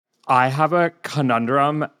I have a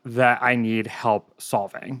conundrum that I need help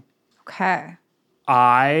solving. Okay.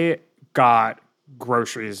 I got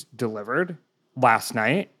groceries delivered last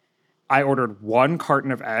night. I ordered 1 carton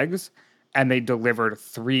of eggs, and they delivered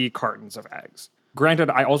 3 cartons of eggs. Granted,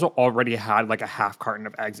 I also already had like a half carton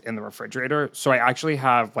of eggs in the refrigerator, so I actually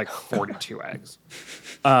have like 42 eggs.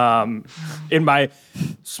 In my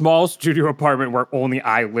small studio apartment where only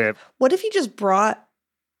I live. What if you just brought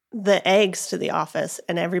the eggs to the office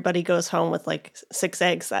and everybody goes home with like 6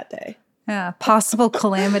 eggs that day? Yeah, possible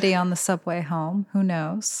calamity on the subway home. Who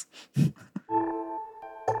knows?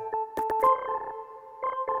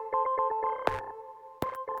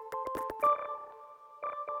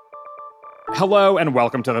 Hello and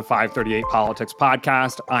welcome to the 538 Politics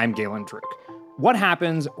Podcast. I'm Galen Druk. What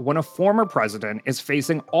happens when a former president is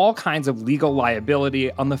facing all kinds of legal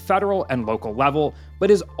liability on the federal and local level, but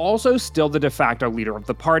is also still the de facto leader of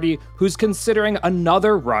the party who's considering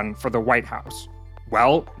another run for the White House?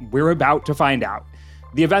 Well, we're about to find out.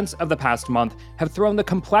 The events of the past month have thrown the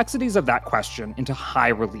complexities of that question into high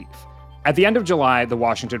relief. At the end of July, the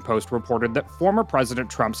Washington Post reported that former President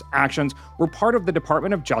Trump's actions were part of the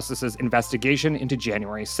Department of Justice's investigation into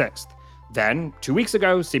January 6th. Then, 2 weeks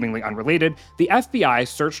ago, seemingly unrelated, the FBI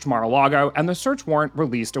searched Mar-a-Lago, and the search warrant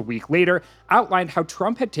released a week later outlined how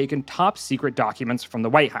Trump had taken top-secret documents from the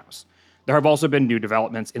White House. There have also been new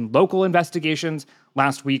developments in local investigations.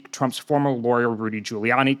 Last week, Trump's former lawyer Rudy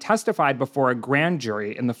Giuliani testified before a grand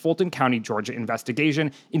jury in the Fulton County, Georgia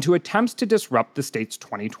investigation into attempts to disrupt the state's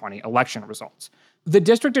 2020 election results. The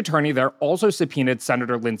district attorney there also subpoenaed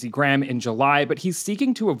Senator Lindsey Graham in July, but he's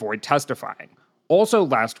seeking to avoid testifying. Also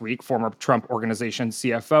last week, former Trump Organization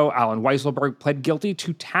CFO Allen Weisselberg pled guilty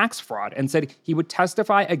to tax fraud and said he would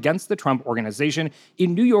testify against the Trump Organization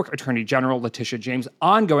in New York Attorney General Letitia James'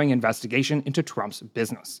 ongoing investigation into Trump's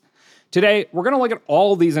business. Today, we're going to look at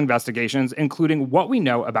all these investigations, including what we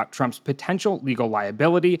know about Trump's potential legal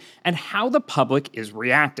liability and how the public is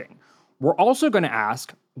reacting. We're also going to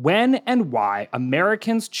ask when and why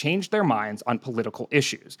Americans change their minds on political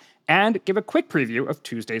issues, and give a quick preview of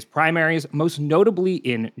Tuesday's primaries, most notably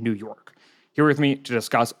in New York. Here with me to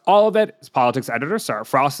discuss all of it is politics editor Sarah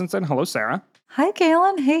Frostenson. Hello, Sarah. Hi,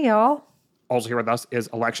 Galen. Hey, y'all. Also here with us is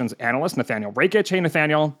elections analyst Nathaniel Rakich. Hey,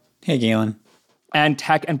 Nathaniel. Hey, Galen. And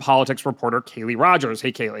tech and politics reporter Kaylee Rogers.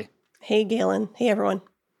 Hey, Kaylee. Hey, Galen. Hey, everyone.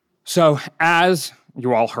 So, as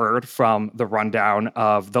you all heard from the rundown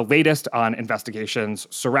of the latest on investigations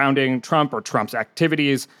surrounding Trump or Trump's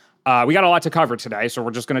activities, we got a lot to cover today, so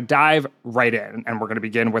we're just going to dive right in, and we're going to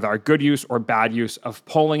begin with our good use or bad use of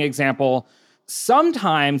polling example.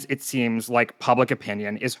 Sometimes it seems like public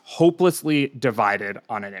opinion is hopelessly divided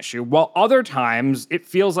on an issue, while other times it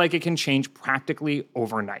feels like it can change practically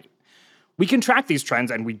overnight. We can track these trends,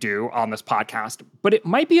 and we do on this podcast, but it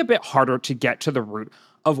might be a bit harder to get to the root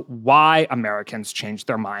of why Americans change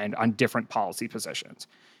their mind on different policy positions.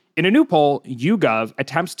 In a new poll, YouGov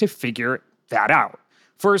attempts to figure that out.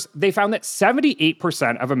 First, they found that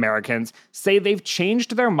 78% of Americans say they've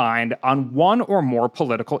changed their mind on one or more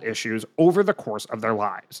political issues over the course of their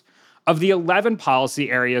lives. Of the 11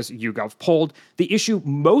 policy areas YouGov polled, the issue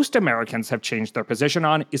most Americans have changed their position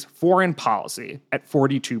on is foreign policy at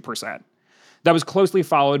 42%. That was closely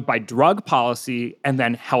followed by drug policy and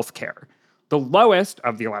then healthcare. The lowest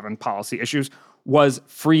of the 11 policy issues was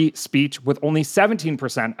free speech, with only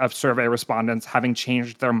 17% of survey respondents having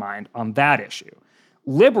changed their mind on that issue.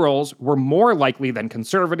 Liberals were more likely than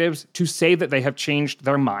conservatives to say that they have changed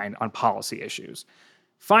their mind on policy issues.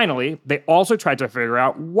 Finally, they also tried to figure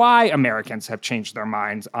out why Americans have changed their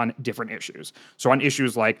minds on different issues. So on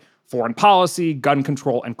issues like foreign policy, gun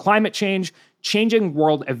control, and climate change, changing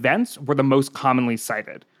world events were the most commonly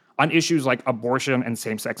cited. On issues like abortion and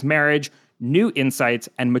same-sex marriage, new insights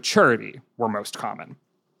and maturity were most common.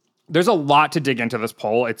 There's a lot to dig into this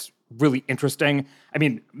poll. It's really interesting. I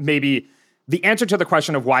mean, maybe the answer to the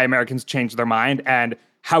question of why Americans change their mind and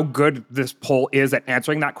how good this poll is at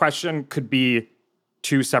answering that question could be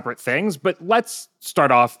two separate things. But let's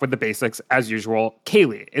start off with the basics as usual.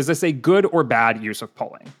 Kaylee, is this a good or bad use of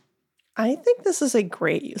polling? I think this is a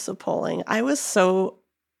great use of polling. I was so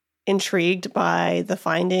intrigued by the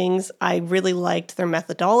findings. I really liked their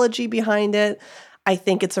methodology behind it. I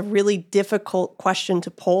think it's a really difficult question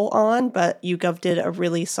to poll on, but YouGov did a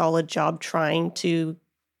really solid job trying to,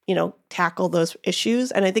 tackle those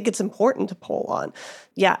issues. And I think it's important to poll on.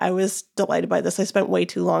 Yeah, I was delighted by this. I spent way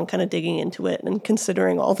too long kind of digging into it and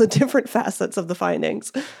considering all the different facets of the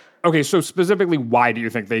findings. Okay, so specifically, why do you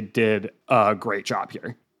think they did a great job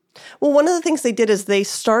here? Well, one of the things they did is they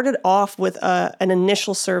started off with an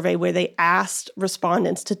initial survey where they asked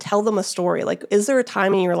respondents to tell them a story. Like, is there a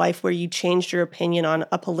time in your life where you changed your opinion on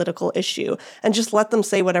a political issue? And just let them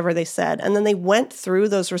say whatever they said. And then they went through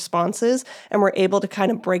those responses and were able to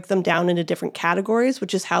kind of break them down into different categories,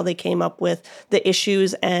 which is how they came up with the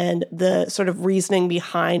issues and the sort of reasoning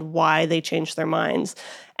behind why they changed their minds.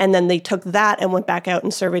 And then they took that and went back out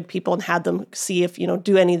and surveyed people and had them see if,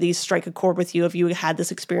 do any of these strike a chord with you? If you had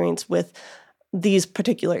this experience with these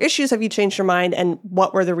particular issues, have you changed your mind? And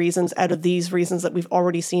what were the reasons out of these reasons that we've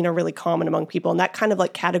already seen are really common among people? And that kind of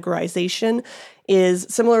like categorization is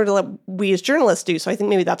similar to what we as journalists do. So I think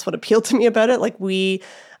maybe that's what appealed to me about it. Like we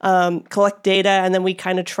collect data and then we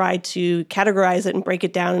kind of try to categorize it and break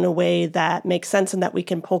it down in a way that makes sense and that we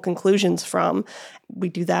can pull conclusions from. We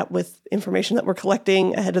do that with information that we're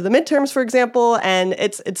collecting ahead of the midterms, for example, and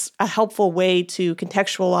it's a helpful way to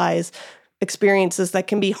contextualize experiences that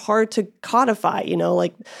can be hard to codify,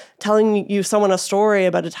 like telling someone a story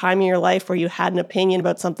about a time in your life where you had an opinion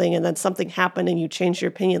about something and then something happened and you changed your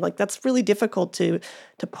opinion. Like that's really difficult to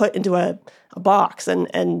put into a box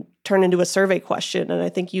and turn into a survey question. And I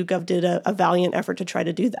think YouGov did a valiant effort to try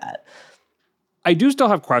to do that. I do still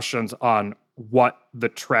have questions on what the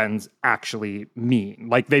trends actually mean.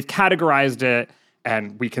 Like they've categorized it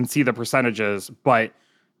and we can see the percentages, but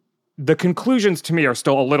the conclusions to me are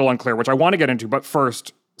still a little unclear, which I want to get into. But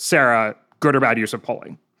first, Sarah, good or bad use of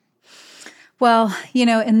polling? Well,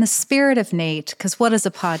 in the spirit of Nate, because what is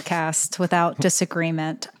a podcast without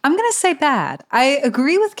disagreement? I'm going to say bad. I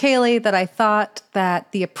agree with Kaylee that I thought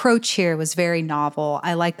that the approach here was very novel.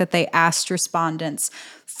 I like that they asked respondents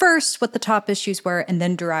first what the top issues were and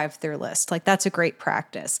then derived their list. Like, that's a great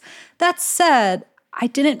practice. That said, I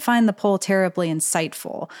didn't find the poll terribly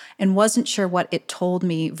insightful and wasn't sure what it told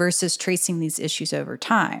me versus tracing these issues over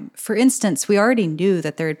time. For instance, we already knew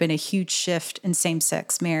that there had been a huge shift in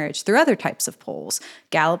same-sex marriage through other types of polls.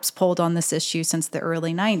 Gallup's polled on this issue since the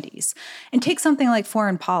early 90s. And take something like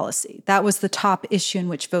foreign policy. That was the top issue in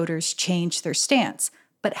which voters changed their stance.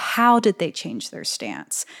 But how did they change their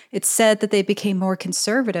stance? It's said that they became more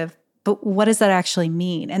conservative, but what does that actually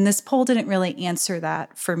mean? And this poll didn't really answer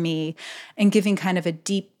that for me, and giving kind of a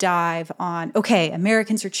deep dive on, okay,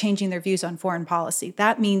 Americans are changing their views on foreign policy.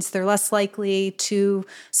 That means they're less likely to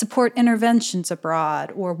support interventions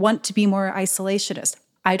abroad or want to be more isolationist.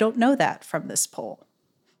 I don't know that from this poll.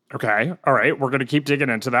 Okay. All right. We're going to keep digging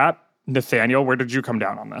into that. Nathaniel, where did you come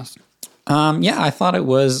down on this? Yeah, I thought it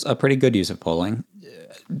was a pretty good use of polling.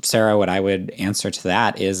 Sarah, what I would answer to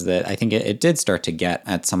that is that I think it did start to get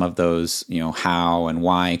at some of those, how and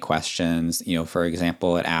why questions. For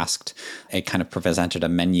example, it kind of presented a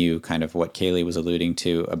menu, kind of what Kaylee was alluding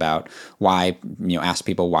to about why, asked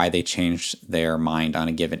people why they changed their mind on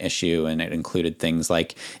a given issue. And it included things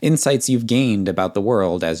like insights you've gained about the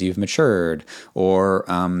world as you've matured, or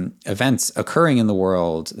events occurring in the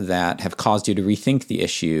world that have caused you to rethink the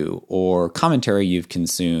issue, or commentary you've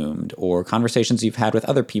consumed, or conversations you've had with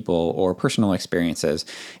other people, or personal experiences.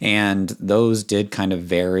 And those did kind of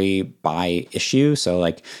vary by issue. So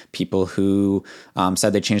like people who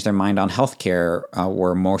said they changed their mind on healthcare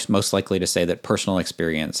were most likely to say that personal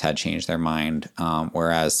experience had changed their mind,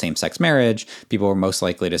 whereas same-sex marriage, people were most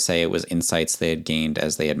likely to say it was insights they had gained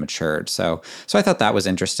as they had matured. So I thought that was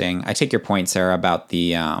interesting. I take your point, Sarah, about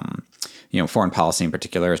the foreign policy in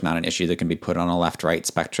particular is not an issue that can be put on a left-right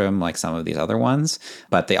spectrum like some of these other ones.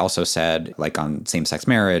 But they also said, like on same-sex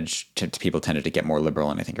marriage, people tended to get more liberal,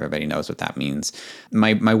 and I think everybody knows what that means.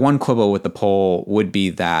 My one quibble with the poll would be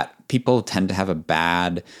that people tend to have a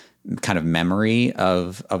bad kind of memory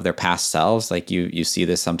of their past selves. Like you see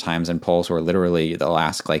this sometimes in polls where literally they'll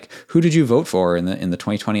ask, like, who did you vote for in the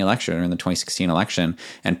 2020 election or in the 2016 election?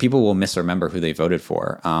 And people will misremember who they voted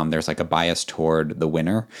for. There's like a bias toward the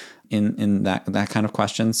winner in that kind of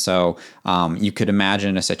question. So you could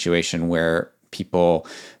imagine a situation where people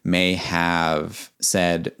may have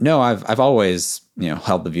said, no, I've always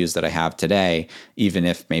held the views that I have today, even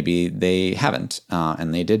if maybe they haven't,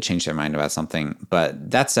 and they did change their mind about something.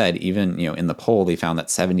 But that said, even in the poll, they found that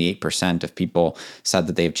 78% of people said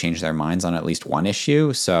that they've changed their minds on at least one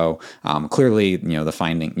issue. So clearly, the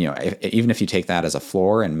finding, even if you take that as a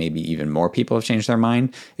floor, and maybe even more people have changed their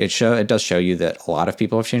mind, it does show you that a lot of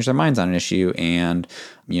people have changed their minds on an issue, and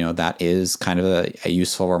that is kind of a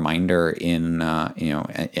useful reminder in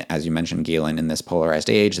as you mentioned, Galen, in this polarized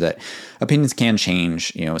age, that opinions can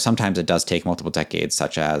change. Sometimes it does take multiple decades,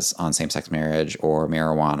 such as on same-sex marriage or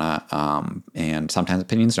marijuana, and sometimes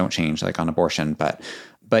opinions don't change, like on abortion. But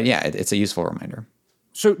yeah, it's a useful reminder.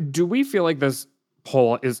 So do we feel like this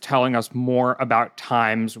poll is telling us more about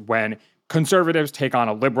times when conservatives take on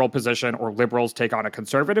a liberal position or liberals take on a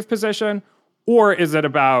conservative position? Or is it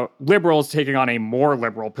about liberals taking on a more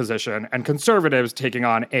liberal position and conservatives taking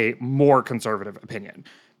on a more conservative opinion?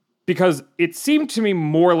 Because it seemed to me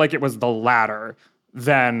more like it was the latter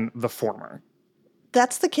than the former.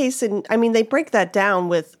 That's the case they break that down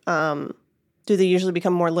with, do they usually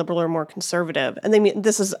become more liberal or more conservative? And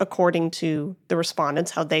this is according to the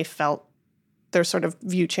respondents, how they felt their sort of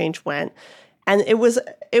view change went. And it was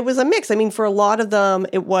a mix. For a lot of them,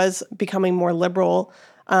 it was becoming more liberal.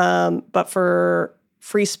 But for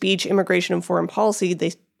free speech, immigration, and foreign policy,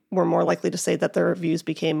 they were more likely to say that their views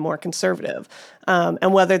became more conservative.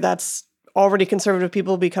 And whether that's already conservative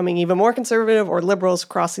people becoming even more conservative or liberals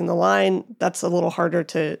crossing the line, that's a little harder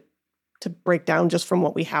to break down just from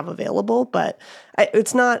what we have available. But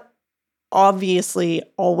it's not obviously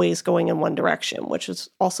always going in one direction, which is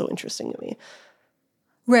also interesting to me.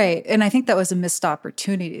 Right. And I think that was a missed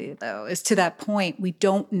opportunity, though, is to that point, we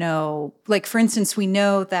don't know. Like, for instance, we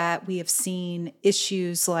know that we have seen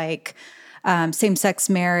issues like same-sex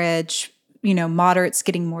marriage, moderates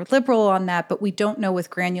getting more liberal on that, but we don't know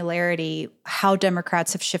with granularity how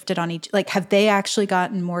Democrats have shifted on each. Like, have they actually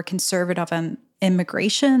gotten more conservative on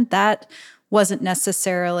immigration? That wasn't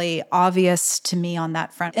necessarily obvious to me on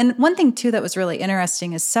that front. And one thing, too, that was really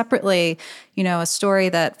interesting is separately, a story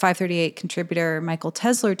that 538 contributor Michael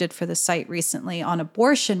Tesler did for the site recently on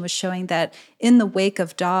abortion was showing that in the wake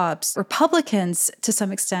of Dobbs, Republicans, to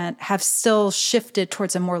some extent, have still shifted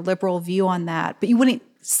towards a more liberal view on that. But you wouldn't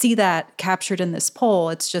see that captured in this poll.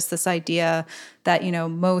 It's just this idea that,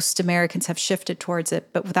 most Americans have shifted towards it,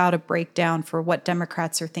 but without a breakdown for what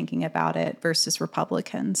Democrats are thinking about it versus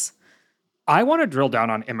Republicans. I want to drill down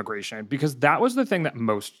on immigration because that was the thing that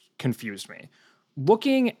most confused me.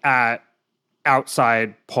 Looking at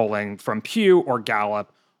outside polling from Pew or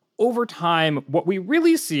Gallup, over time, what we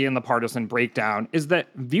really see in the partisan breakdown is that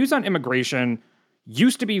views on immigration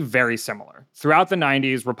used to be very similar. Throughout the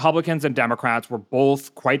 90s, Republicans and Democrats were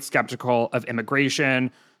both quite skeptical of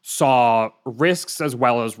immigration, saw risks as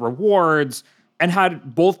well as rewards, and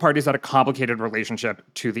both parties had a complicated relationship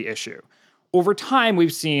to the issue. Over time,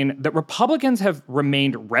 we've seen that Republicans have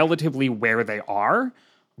remained relatively where they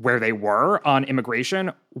were on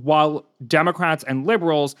immigration, while Democrats and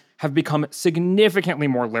liberals have become significantly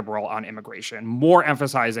more liberal on immigration, more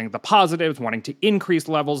emphasizing the positives, wanting to increase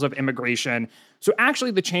levels of immigration. So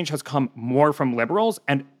actually, the change has come more from liberals.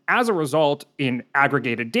 And as a result, in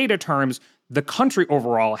aggregated data terms, the country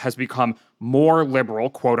overall has become more liberal,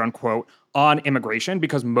 quote unquote, on immigration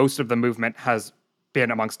because most of the movement has been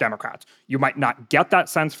amongst Democrats. You might not get that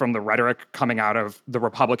sense from the rhetoric coming out of the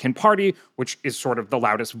Republican Party, which is sort of the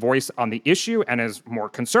loudest voice on the issue and is more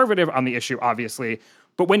conservative on the issue, obviously.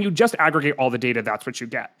 But when you just aggregate all the data, that's what you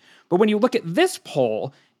get. But when you look at this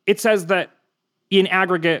poll, it says that in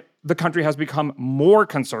aggregate, the country has become more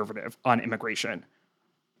conservative on immigration.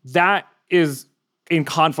 That is in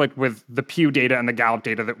conflict with the Pew data and the Gallup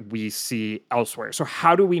data that we see elsewhere. So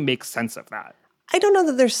how do we make sense of that? I don't know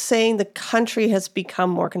that they're saying the country has become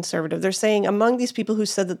more conservative. They're saying among these people who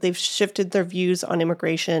said that they've shifted their views on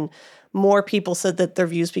immigration, more people said that their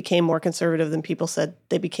views became more conservative than people said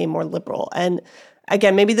they became more liberal. And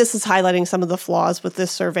again, maybe this is highlighting some of the flaws with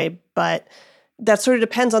this survey, but that sort of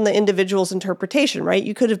depends on the individual's interpretation, right?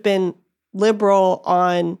 You could have been liberal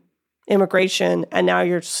on immigration and now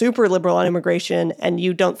you're super liberal on immigration and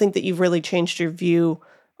you don't think that you've really changed your view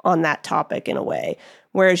on that topic in a way.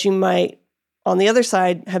 Whereas you might, on the other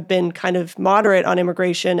side, have been kind of moderate on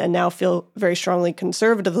immigration and now feel very strongly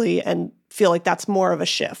conservatively and feel like that's more of a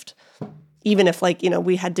shift, even if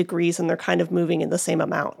we had degrees and they're kind of moving in the same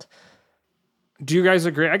amount. Do you guys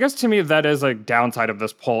agree? I guess to me, that is a downside of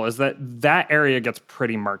this poll is that area gets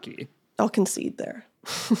pretty murky. I'll concede there.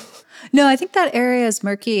 No, I think that area is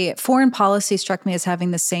murky. Foreign policy struck me as having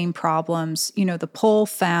the same problems. The poll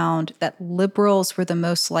found that liberals were the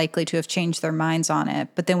most likely to have changed their minds on it.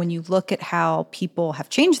 But then when you look at how people have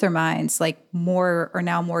changed their minds, more are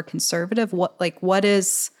now more conservative. What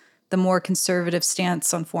is the more conservative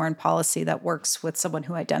stance on foreign policy that works with someone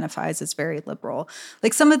who identifies as very liberal?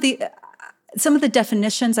 Some of the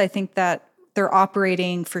definitions, I think that they're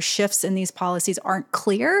operating for shifts in these policies aren't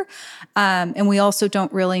clear. And we also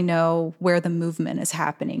don't really know where the movement is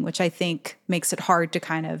happening, which I think makes it hard to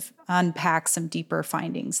kind of unpack some deeper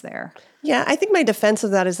findings there. Yeah, I think my defense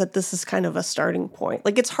of that is that this is kind of a starting point.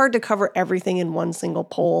 It's hard to cover everything in one single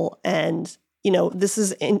poll. And, this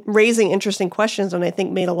is raising interesting questions and I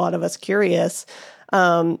think made a lot of us curious.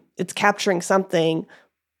 It's capturing something,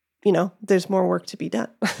 there's more work to be done.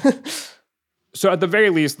 So at the very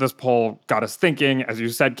least, this poll got us thinking. As you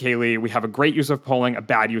said, Kaylee, we have a great use of polling, a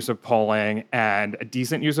bad use of polling, and a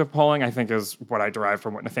decent use of polling, I think is what I derived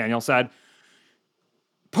from what Nathaniel said.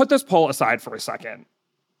 Put this poll aside for a second,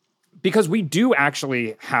 because we do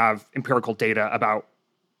actually have empirical data about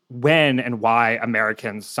when and why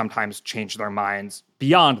Americans sometimes change their minds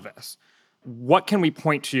beyond this. What can we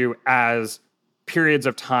point to as periods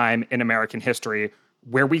of time in American history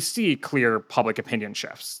where we see clear public opinion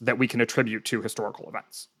shifts that we can attribute to historical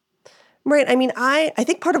events? Right. I mean, I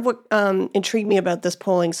think part of what intrigued me about this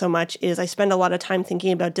polling so much is I spend a lot of time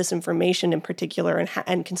thinking about disinformation in particular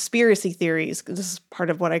and conspiracy theories. This is part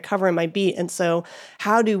of what I cover in my beat. And so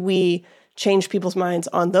how do we change people's minds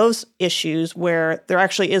on those issues where there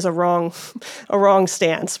actually is a wrong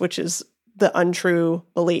stance, which is the untrue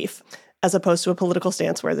belief, as opposed to a political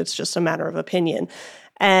stance where it's just a matter of opinion?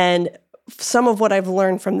 And some of what I've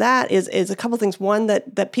learned from that is a couple things. One,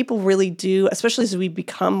 that people really do, especially as we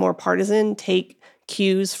become more partisan, take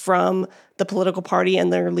cues from the political party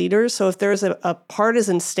and their leaders. So if there's a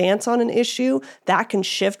partisan stance on an issue, that can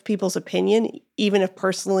shift people's opinion, even if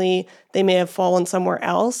personally they may have fallen somewhere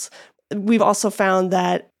else. We've also found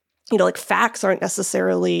that, like facts aren't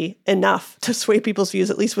necessarily enough to sway people's views,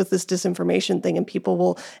 at least with this disinformation thing, and people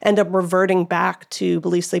will end up reverting back to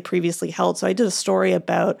beliefs they previously held. So I did a story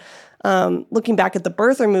about looking back at the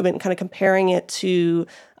birther movement and kind of comparing it to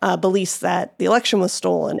beliefs that the election was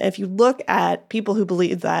stolen. If you look at people who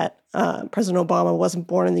believe that President Obama wasn't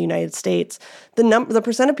born in the United States, the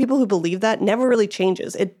percent of people who believe that never really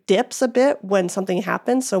changes. It dips a bit when something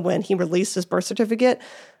happens. So when he released his birth certificate,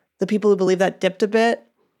 the people who believe that dipped a bit,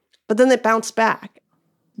 but then it bounced back.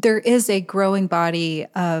 There is a growing body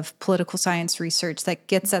of political science research that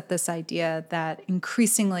gets at this idea that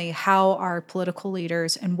increasingly how our political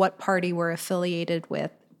leaders and what party we're affiliated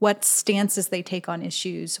with, what stances they take on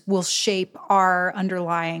issues will shape our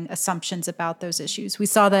underlying assumptions about those issues. We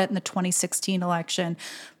saw that in the 2016 election,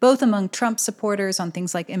 both among Trump supporters on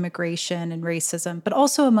things like immigration and racism, but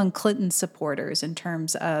also among Clinton supporters in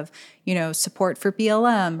terms of, support for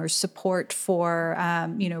BLM or support for,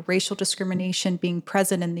 racial discrimination being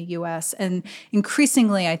present in the U.S. And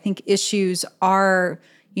increasingly, I think issues are,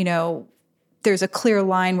 there's a clear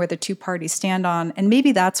line where the two parties stand on. And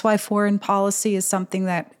maybe that's why foreign policy is something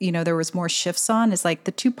that, there was more shifts on, is like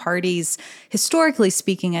the two parties, historically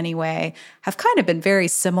speaking anyway, have kind of been very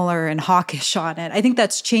similar and hawkish on it. I think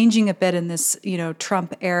that's changing a bit in this,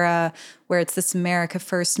 Trump era where it's this America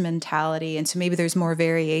First mentality. And so maybe there's more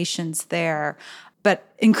variations there. But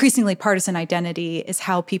increasingly, partisan identity is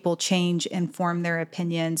how people change and form their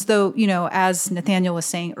opinions. Though, as Nathaniel was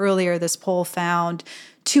saying earlier, this poll found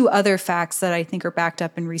two other facts that I think are backed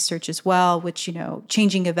up in research as well, which,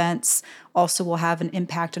 changing events also will have an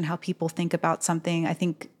impact on how people think about something. I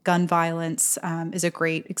think gun violence is a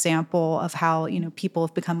great example of how, people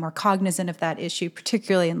have become more cognizant of that issue,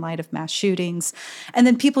 particularly in light of mass shootings. And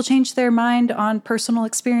then people change their mind on personal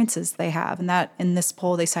experiences they have. And that in this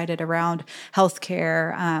poll, they cited around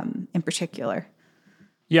healthcare in particular.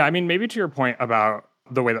 Yeah, I mean, maybe to your point about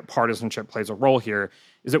the way that partisanship plays a role here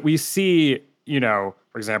is that we see,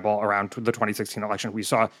 for example, around the 2016 election, we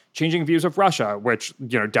saw changing views of Russia, which,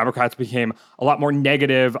 Democrats became a lot more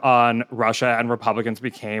negative on Russia and Republicans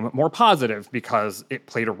became more positive because it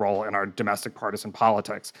played a role in our domestic partisan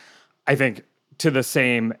politics. I think to the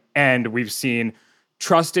same end, we've seen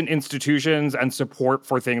trust in institutions and support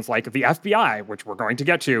for things like the FBI, which we're going to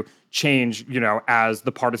get to, change, as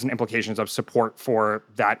the partisan implications of support for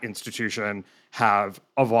that institution have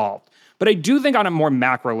evolved. But I do think on a more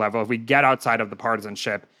macro level, if we get outside of the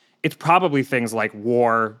partisanship, it's probably things like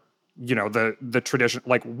war, the tradition,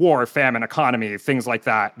 like war, famine, economy, things like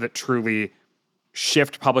that truly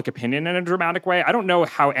shift public opinion in a dramatic way. I don't know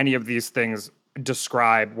how any of these things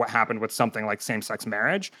describe what happened with something like same-sex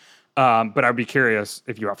marriage, but I'd be curious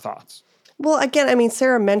if you have thoughts. Well, again,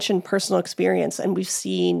 Sarah mentioned personal experience, and we've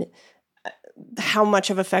seen how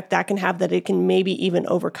much of effect that can have, that it can maybe even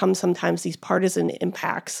overcome sometimes these partisan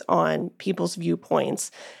impacts on people's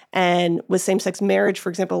viewpoints. And with same-sex marriage, for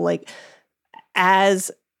example, like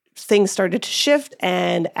as things started to shift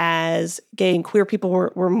and as gay and queer people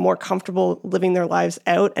were more comfortable living their lives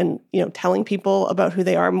out and, telling people about who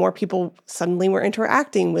they are, more people suddenly were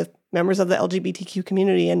interacting with members of the LGBTQ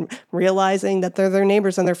community and realizing that they're their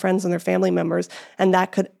neighbors and their friends and their family members. And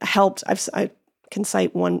that could help. I can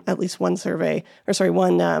cite one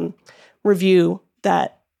review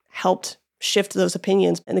that helped shift those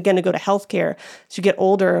opinions. And again, to go to healthcare, as you get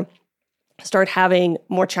older, start having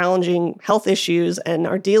more challenging health issues and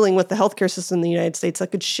are dealing with the healthcare system in the United States,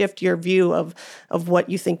 that could shift your view of what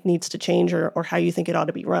you think needs to change or how you think it ought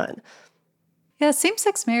to be run. Yeah,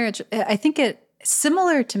 same-sex marriage, I think it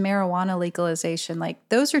similar to marijuana legalization, like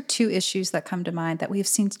those are two issues that come to mind that we've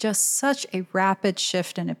seen just such a rapid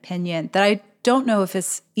shift in opinion that I don't know if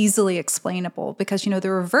it's easily explainable because, the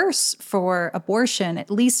reverse for abortion, at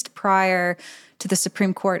least prior to the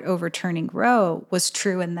Supreme Court overturning Roe, was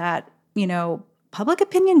true in that, public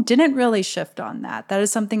opinion didn't really shift on that. That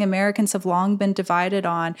is something Americans have long been divided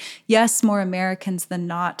on. Yes, more Americans than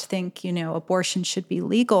not think, abortion should be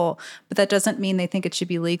legal, but that doesn't mean they think it should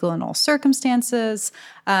be legal in all circumstances.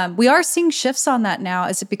 We are seeing shifts on that now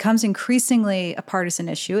as it becomes increasingly a partisan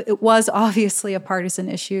issue. It was obviously a partisan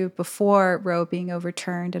issue before Roe being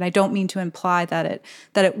overturned, and I don't mean to imply that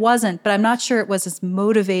it wasn't, but I'm not sure it was as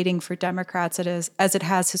motivating for Democrats as it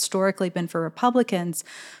has historically been for Republicans.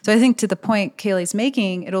 So I think to the point Kaylee's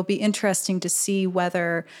making, it'll be interesting to see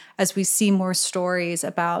whether, as we see more stories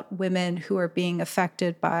about women who are being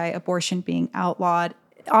affected by abortion being outlawed,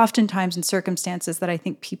 oftentimes in circumstances that I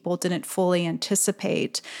think people didn't fully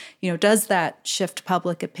anticipate, does that shift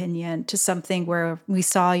public opinion to something where we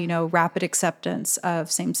saw, rapid acceptance of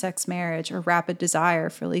same-sex marriage or rapid desire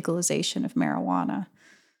for legalization of marijuana?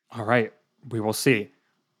 All right, we will see.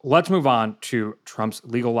 Let's move on to Trump's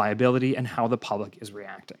legal liability and how the public is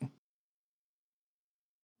reacting.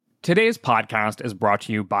 Today's podcast is brought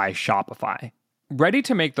to you by Shopify. Ready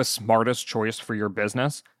to make the smartest choice for your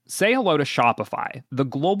business? Say hello to Shopify, the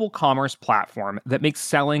global commerce platform that makes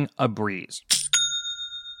selling a breeze.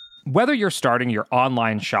 Whether you're starting your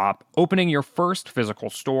online shop, opening your first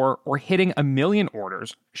physical store, or hitting 1 million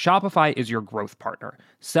orders, Shopify is your growth partner.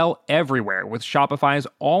 Sell everywhere with Shopify's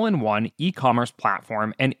all-in-one e-commerce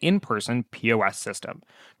platform and in-person POS system.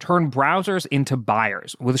 Turn browsers into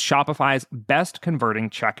buyers with Shopify's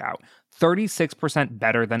best-converting checkout, 36%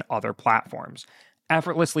 better than other platforms.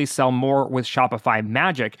 Effortlessly sell more with Shopify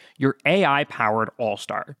Magic, your AI-powered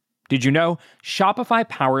all-star. Did you know Shopify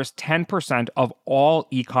powers 10% of all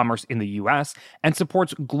e-commerce in the US and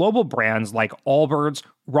supports global brands like Allbirds,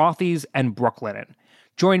 Rothy's, and Brooklinen?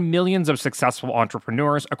 Join millions of successful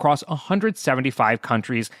entrepreneurs across 175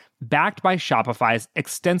 countries backed by Shopify's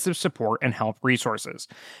extensive support and help resources.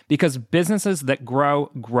 Because businesses that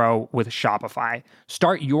grow, grow with Shopify.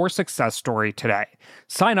 Start your success story today.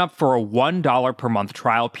 Sign up for a $1 per month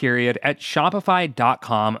trial period at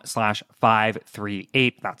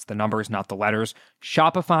shopify.com/538. That's the numbers, not the letters.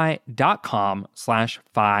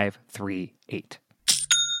 Shopify.com/538.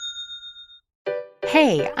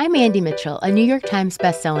 Hey, I'm Andy Mitchell, a New York Times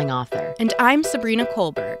bestselling author. And I'm Sabrina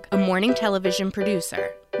Kohlberg, a morning television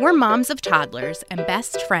producer. We're moms of toddlers and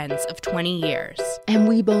best friends of 20 years. And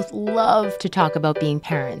we both love to talk about being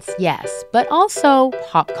parents, yes, but also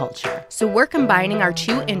pop culture. So we're combining our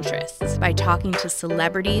two interests by talking to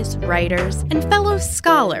celebrities, writers, and fellow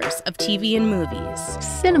scholars of TV and movies.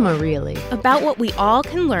 Cinema, really. About what we all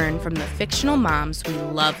can learn from the fictional moms we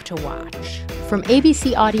love to watch. From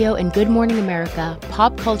ABC Audio and Good Morning America,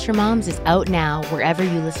 Pop Culture Moms is out now wherever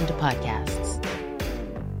you listen to podcasts.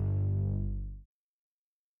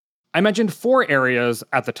 I mentioned 4 areas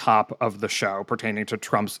at the top of the show pertaining to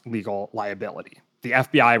Trump's legal liability. The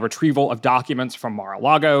FBI retrieval of documents from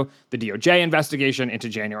Mar-a-Lago, the DOJ investigation into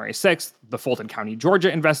January 6th, the Fulton County, Georgia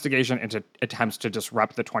investigation into attempts to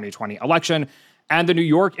disrupt the 2020 election, and the New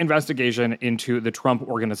York investigation into the Trump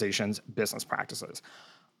Organization's business practices.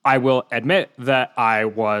 I will admit that I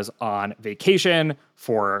was on vacation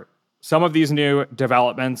for some of these new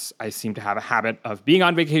developments. I seem to have a habit of being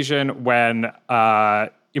on vacation when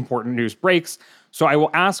important news breaks. So I will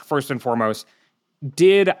ask first and foremost,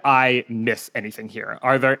 did I miss anything here?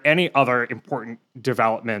 Are there any other important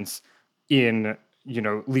developments in,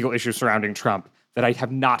 legal issues surrounding Trump that I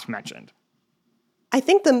have not mentioned? I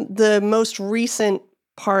think the most recent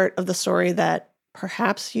part of the story that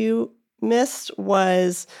perhaps you missed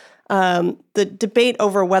was the debate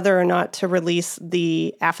over whether or not to release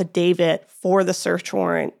the affidavit for the search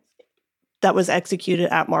warrant that was executed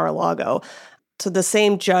at Mar-a-Lago. So the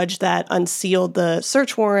same judge that unsealed the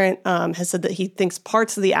search warrant has said that he thinks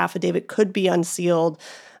parts of the affidavit could be unsealed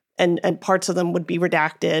and parts of them would be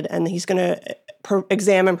redacted. And he's going to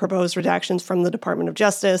examine proposed redactions from the Department of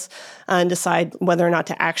Justice and decide whether or not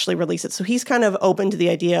to actually release it. So he's kind of open to the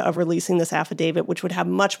idea of releasing this affidavit, which would have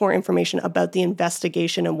much more information about the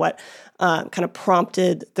investigation and what kind of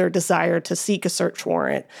prompted their desire to seek a search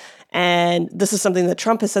warrant. And this is something that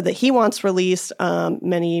Trump has said that he wants released.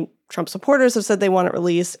 Many Trump supporters have said they want it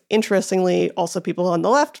released. Interestingly, also people on the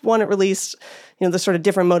left want it released. There's sort of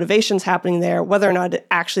different motivations happening there, whether or not it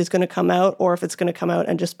actually is going to come out or if it's going to come out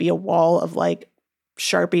and just be a wall of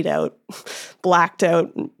Sharpied out, blacked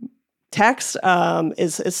out text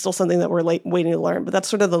is still something that we're waiting to learn. But that's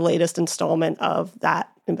sort of the latest installment of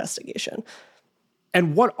that investigation.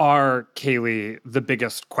 And what are, Kaylee, the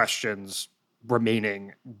biggest questions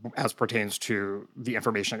remaining as pertains to the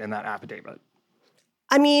information in that affidavit?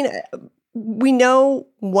 I mean, we know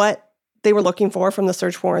what they were looking for from the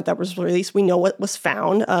search warrant that was released. We know what was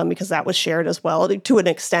found because that was shared as well to an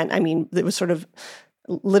extent. I mean, it was sort of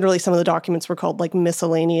literally some of the documents were called like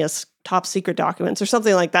miscellaneous top secret documents or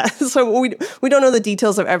something like that. So we don't know the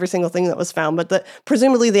details of every single thing that was found, but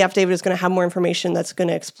presumably the affidavit is going to have more information that's going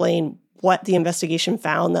to explain what the investigation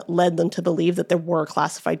found that led them to believe that there were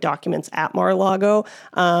classified documents at Mar-a-Lago,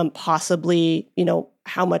 possibly,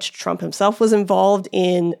 how much Trump himself was involved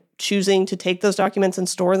in choosing to take those documents and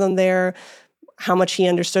store them there, how much he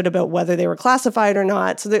understood about whether they were classified or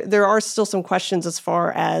not. So there are still some questions as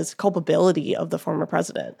far as culpability of the former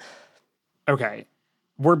president. Okay.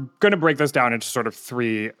 We're going to break this down into sort of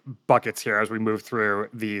three buckets here as we move through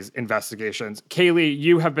these investigations. Kaylee,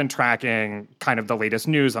 you have been tracking kind of the latest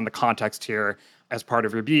news on the context here as part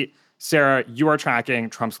of your beat. Sarah, you are tracking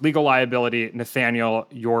Trump's legal liability. Nathaniel,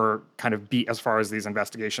 your kind of beat as far as these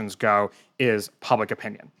investigations go is public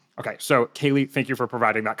opinion. Okay, so Kaylee, thank you for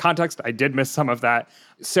providing that context. I did miss some of that.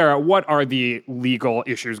 Sarah, what are the legal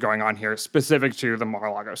issues going on here specific to the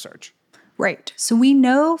Mar-a-Lago search? Right. So we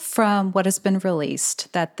know from what has been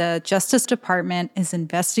released that the Justice Department is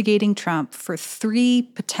investigating Trump for 3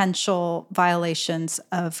 potential violations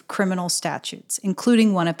of criminal statutes,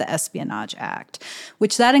 including one of the Espionage Act,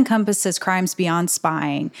 which that encompasses crimes beyond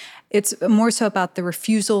spying. It's more so about the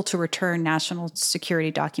refusal to return national security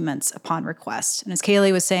documents upon request. And as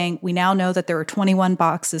Kaylee was saying, we now know that there were 21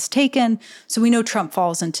 boxes taken, so we know Trump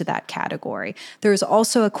falls into that category. There is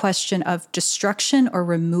also a question of destruction or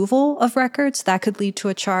removal of records that could lead to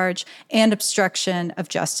a charge, and obstruction of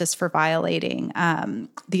justice for violating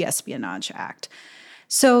the Espionage Act.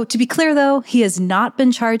 So to be clear, though, he has not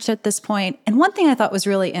been charged at this point. And one thing I thought was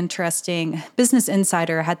really interesting, Business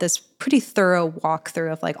Insider had this pretty thorough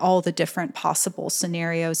walkthrough of like all the different possible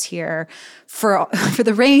scenarios here for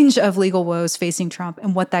the range of legal woes facing Trump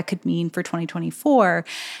and what that could mean for 2024.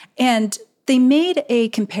 And they made a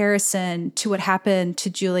comparison to what happened to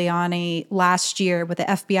Giuliani last year, where the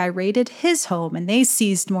FBI raided his home and they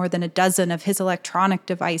seized more than a dozen of his electronic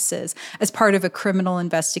devices as part of a criminal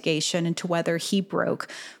investigation into whether he broke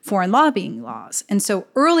foreign lobbying laws. And so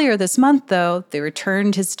earlier this month, though, they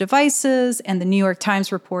returned his devices, and the New York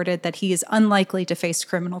Times reported that he is unlikely to face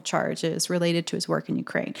criminal charges related to his work in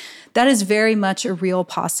Ukraine. That is very much a real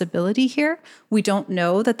possibility here. We don't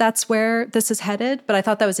know that that's where this is headed, but I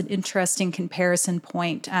thought that was an interesting comparison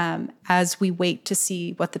point as we wait to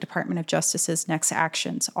see what the Department of Justice's next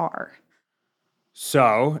actions are.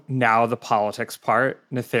 So now the politics part.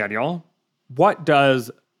 Nathaniel, what does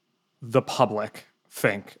the public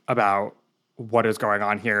think about what is going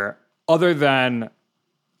on here, other than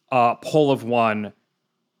a poll of one,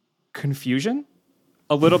 confusion?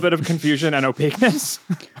 A little bit of confusion and opaqueness?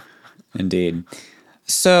 Indeed.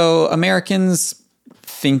 So Americans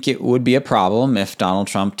think it would be a problem if Donald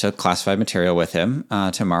Trump took classified material with him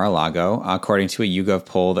to Mar-a-Lago. According to a YouGov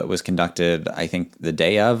poll that was conducted, I think, the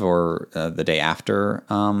day of or the day after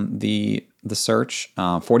the search,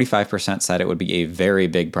 45% said it would be a very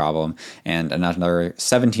big problem, and another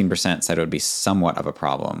 17% said it would be somewhat of a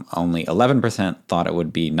problem. Only 11% thought it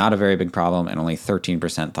would be not a very big problem, and only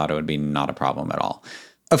 13% thought it would be not a problem at all.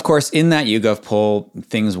 Of course, in that YouGov poll,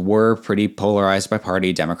 things were pretty polarized by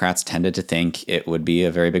party. Democrats tended to think it would be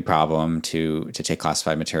a very big problem to take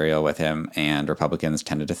classified material with him, and Republicans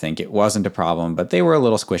tended to think it wasn't a problem, but they were a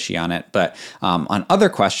little squishy on it. But on other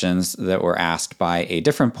questions that were asked by a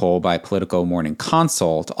different poll by Politico Morning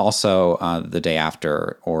Consult, also the day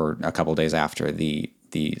after or a couple days after the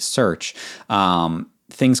search,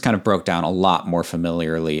 things kind of broke down a lot more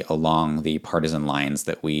familiarly along the partisan lines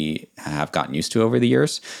that we have gotten used to over the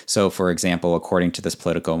years. So, for example, according to this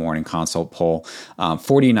Politico Morning Consult poll,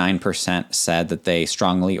 49% said that they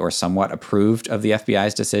strongly or somewhat approved of the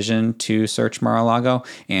FBI's decision to search Mar-a-Lago,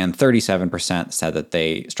 and 37% said that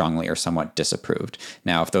they strongly or somewhat disapproved.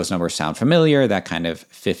 Now, if those numbers sound familiar, that kind of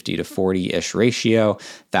 50 to 40-ish ratio,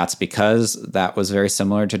 that's because that was very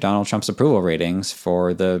similar to Donald Trump's approval ratings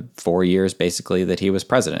for the 4 years, basically, that he was was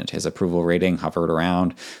president. His approval rating hovered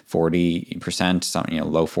around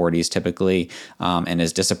 40%, low 40s typically, and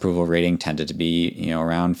his disapproval rating tended to be,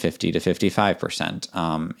 around 50 to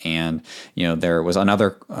 55%. And there was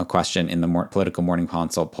another question in the Political Morning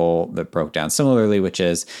Consult poll that broke down similarly, which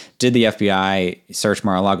is, did the FBI search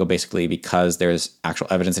Mar-a-Lago basically because there's actual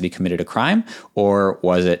evidence that he committed a crime, or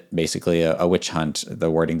was it basically a witch hunt? The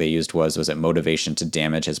wording they used was it motivation to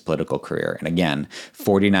damage his political career? And again,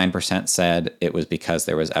 49% said it was because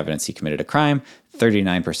there was evidence he committed a crime.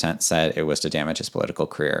 39% said it was to damage his political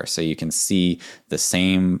career. So you can see the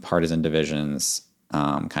same partisan divisions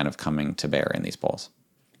kind of coming to bear in these polls.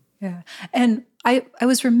 Yeah. And I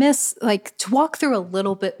was remiss, to walk through a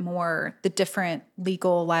little bit more the different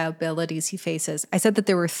legal liabilities he faces. I said that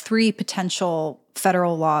there were 3 potential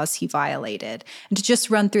federal laws he violated. And to just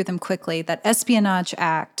run through them quickly, that Espionage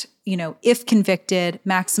Act, if convicted,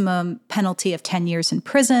 maximum penalty of 10 years in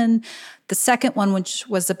prison. The second one, which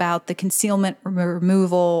was about the concealment,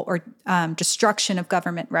 removal, or destruction of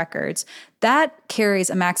government records, that carries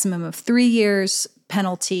a maximum of 3 years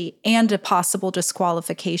penalty and a possible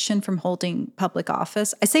disqualification from holding public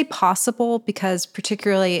office. I say possible because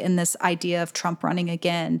particularly in this idea of Trump running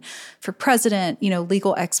again for president,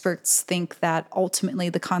 legal experts think that ultimately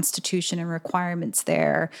the Constitution and requirements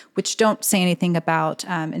there, which don't say anything about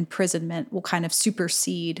imprisonment, will kind of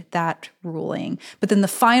supersede that ruling. But then the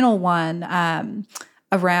final one,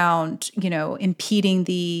 around, impeding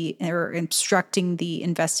or obstructing the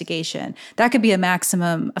investigation, that could be a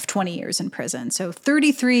maximum of 20 years in prison. So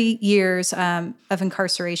 33 years of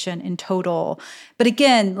incarceration in total. But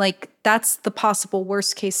again, that's the possible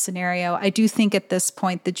worst case scenario. I do think at this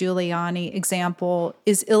point, the Giuliani example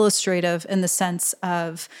is illustrative in the sense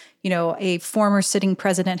of, a former sitting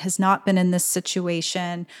president has not been in this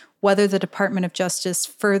situation. Whether the Department of Justice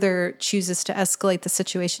further chooses to escalate the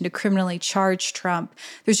situation to criminally charge Trump,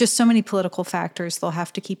 there's just so many political factors they'll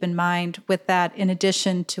have to keep in mind with that, in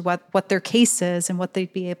addition to what their case is and what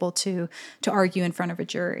they'd be able to argue in front of a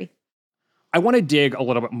jury. I want to dig a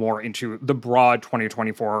little bit more into the broad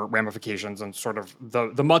 2024 ramifications and sort of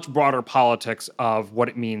the much broader politics of what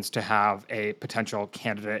it means to have a potential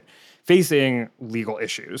candidate facing legal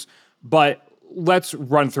issues. But let's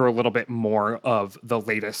run through a little bit more of the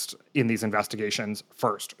latest in these investigations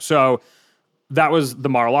first. So that was the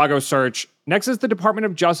Mar-a-Lago search. Next is the Department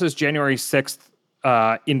of Justice January 6th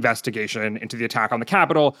investigation into the attack on the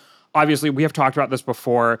Capitol. Obviously, we have talked about this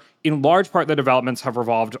before. In large part, the developments have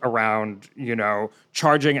revolved around,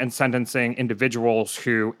 charging and sentencing individuals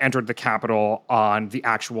who entered the Capitol on the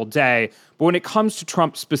actual day. But when it comes to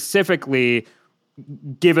Trump specifically,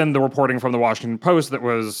 given the reporting from the Washington Post that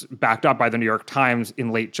was backed up by the New York Times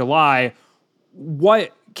in late July,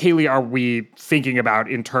 what, Kaylee, are we thinking about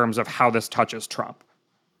in terms of how this touches Trump?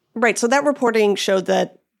 Right. So that reporting showed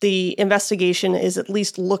that the investigation is at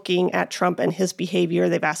least looking at Trump and his behavior.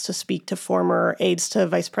 They've asked to speak to former aides to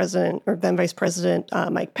Vice President or then Vice President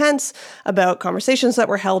Mike Pence about conversations that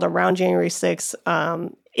were held around January 6th.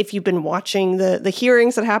 If you've been watching the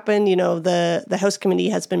hearings that happened, the House committee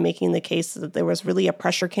has been making the case that there was really a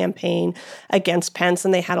pressure campaign against Pence,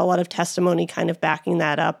 and they had a lot of testimony kind of backing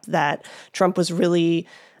that up, that Trump was really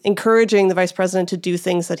encouraging the vice president to do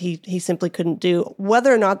things that he simply couldn't do.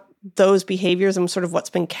 Whether or not those behaviors and sort of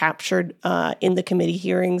what's been captured in the committee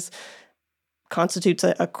hearings constitutes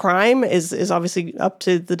a crime is obviously up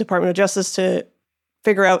to the Department of Justice to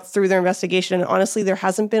figure out through their investigation. And honestly, there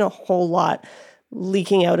hasn't been a whole lot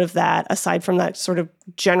leaking out of that, aside from that sort of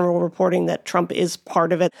general reporting that Trump is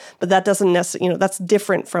part of it. But that doesn't necessarily, that's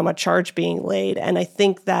different from a charge being laid. And I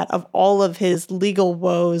think that of all of his legal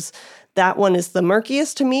woes, that one is the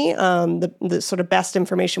murkiest to me. The sort of best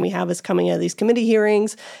information we have is coming out of these committee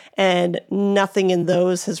hearings, and nothing in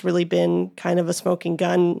those has really been kind of a smoking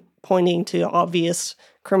gun pointing to obvious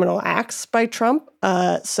criminal acts by Trump.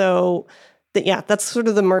 That's sort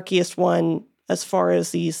of the murkiest one as far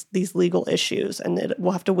as these legal issues. And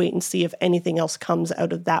we'll have to wait and see if anything else comes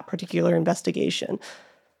out of that particular investigation.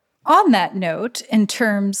 On that note, in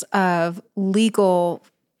terms of legal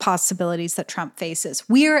possibilities that Trump faces,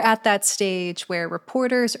 we're at that stage where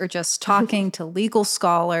reporters are just talking to legal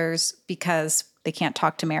scholars because they can't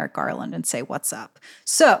talk to Merrick Garland and say, what's up?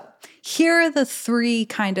 So here are the 3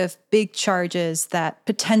 kind of big charges that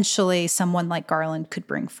potentially someone like Garland could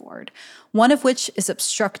bring forward. One of which is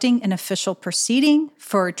obstructing an official proceeding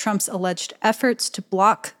for Trump's alleged efforts to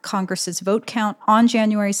block Congress's vote count on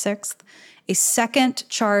January 6th. A second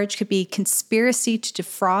charge could be conspiracy to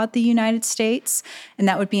defraud the United States, and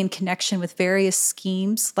that would be in connection with various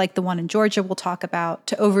schemes like the one in Georgia we'll talk about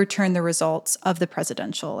to overturn the results of the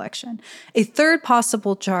presidential election. A third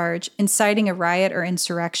possible charge, inciting a riot or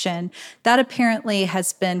insurrection, that apparently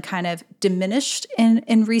has been kind of diminished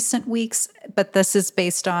in recent weeks, but this is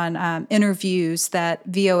based on interviews that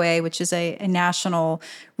VOA, which is a national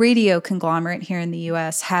radio conglomerate here in the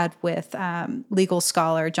U.S., had with legal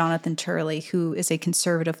scholar Jonathan Turley, who is a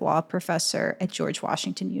conservative law professor at George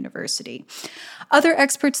Washington University. Other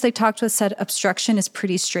experts they talked with said obstruction is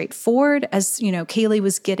pretty straightforward. As Kayleigh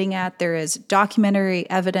was getting at, there is documentary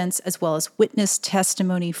evidence as well as witness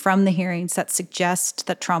testimony from the hearings that suggest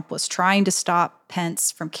that Trump was trying to stop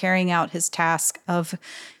Pence from carrying out his task of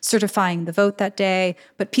certifying the vote that day.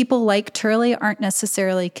 But people like Turley aren't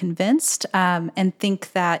necessarily convinced and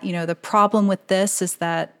think that, the problem with this is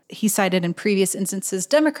that he cited in previous instances,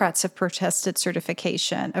 Democrats have protested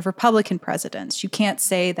certification of Republican presidents. You can't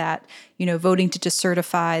say that, voting to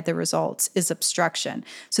decertify the results is obstruction.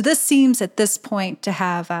 So this seems at this point to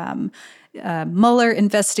have Mueller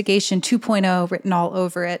investigation 2.0 written all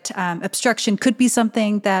over it. Obstruction could be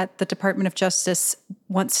something that the Department of Justice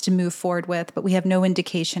wants to move forward with, but we have no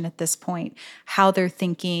indication at this point how they're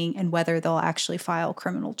thinking and whether they'll actually file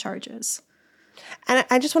criminal charges. And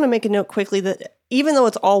I just want to make a note quickly that even though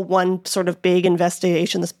it's all one sort of big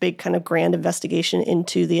investigation, this big kind of grand investigation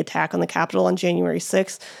into the attack on the Capitol on January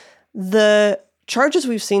 6th, the charges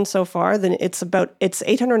we've seen so far, then it's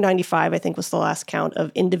 895, I think was the last count,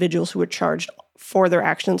 of individuals who were charged for their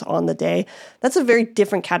actions on the day. That's a very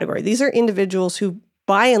different category. These are individuals who,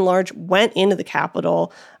 by and large, went into the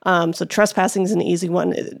Capitol. So trespassing is an easy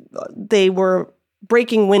one. They were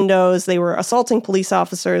breaking windows. They were assaulting police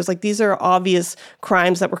officers. Like, these are obvious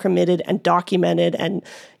crimes that were committed and documented. And,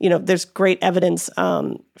 there's great evidence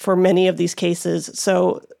for many of these cases.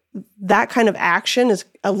 So that kind of action is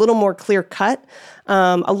a little more clear cut.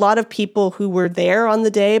 A lot of people who were there on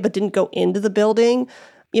the day but didn't go into the building,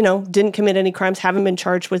 didn't commit any crimes, haven't been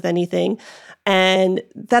charged with anything. And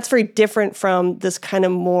that's very different from this kind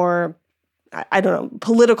of more,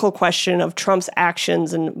 political question of Trump's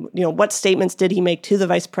actions and, what statements did he make to the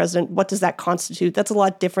vice president? What does that constitute? That's a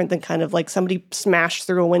lot different than kind of like somebody smashed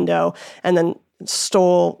through a window and then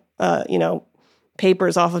stole,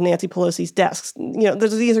 papers off of Nancy Pelosi's desks.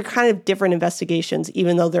 These are kind of different investigations,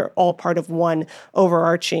 even though they're all part of one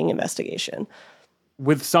overarching investigation.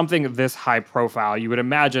 With something this high profile, you would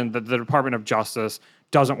imagine that the Department of Justice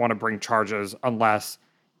doesn't want to bring charges unless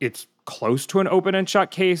it's close to an open and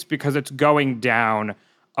shut case, because it's going down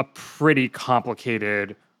a pretty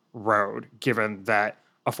complicated road, given that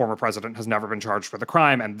a former president has never been charged with a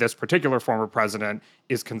crime, and this particular former president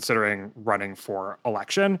is considering running for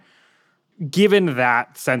election. Given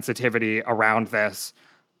that sensitivity around this,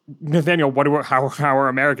 Nathaniel, how are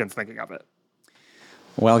Americans thinking of it?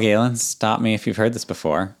 Well, Galen, stop me if you've heard this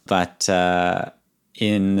before, but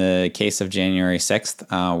in the case of January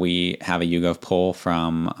 6th, we have a YouGov poll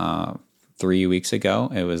from 3 weeks ago.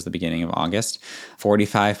 It was the beginning of August.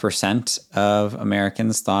 45% of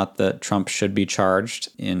Americans thought that Trump should be charged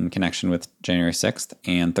in connection with January 6th,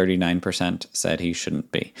 and 39% said he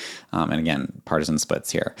shouldn't be. And again, partisan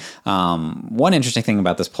splits here. One interesting thing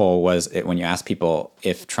about this poll was when you ask people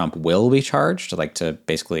if Trump will be charged, like to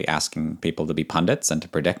basically asking people to be pundits and to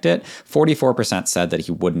predict it, 44% said that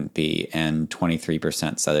he wouldn't be, and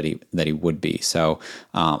 23% said that he would be. So,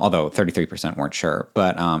 although 33% weren't sure,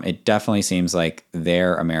 but it definitely seems like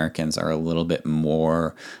their Americans are a little bit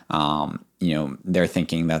more, they're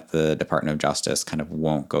thinking that the Department of Justice kind of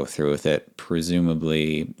won't go through with it,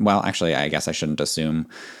 presumably. Well, actually, I guess I shouldn't assume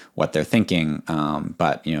what they're thinking,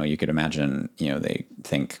 but, you could imagine, they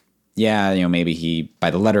think, maybe he, by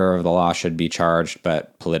the letter of the law, should be charged,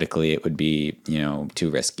 but politically it would be, too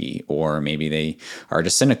risky. Or maybe they are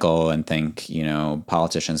just cynical and think,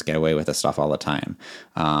 politicians get away with this stuff all the time.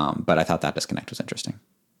 But I thought that disconnect was interesting.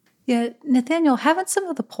 Yeah, Nathaniel, haven't some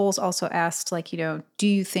of the polls also asked, do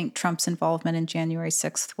you think Trump's involvement in January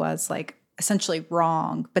 6th was, essentially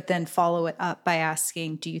wrong, but then follow it up by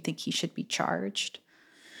asking, do you think he should be charged?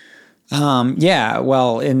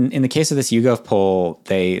 Well, in the case of this YouGov poll,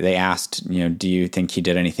 they asked, do you think he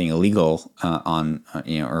did anything illegal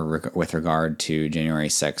with regard to January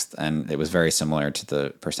 6th? And it was very similar to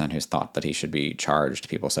the percent who thought that he should be charged.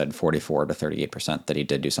 People said 44 to 38% that he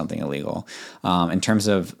did do something illegal. In terms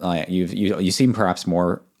of, you seem perhaps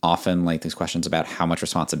more often like these questions about how much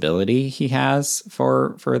responsibility he has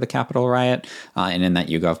for the Capitol riot. And in that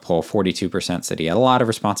YouGov poll, 42% said he had a lot of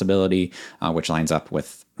responsibility, which lines up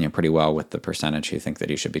with pretty well with the percentage who think that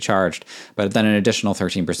he should be charged. But then an additional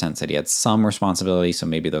 13% said he had some responsibility. So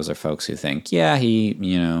maybe those are folks who think, yeah, he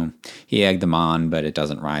egged them on, but it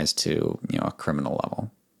doesn't rise to a criminal level.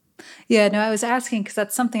 Yeah, no, I was asking because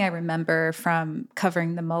that's something I remember from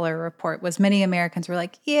covering the Mueller report was many Americans were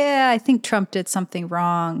like, yeah, I think Trump did something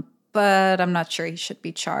wrong, but I'm not sure he should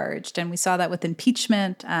be charged. And we saw that with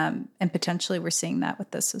impeachment, and potentially we're seeing that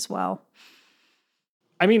with this as well.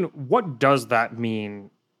 I mean, what does that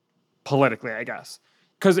mean politically, I guess?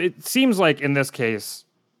 Because it seems like in this case,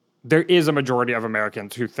 there is a majority of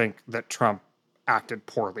Americans who think that Trump acted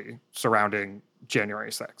poorly surrounding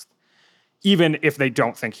January 6th. Even if they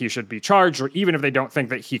don't think he should be charged, or even if they don't think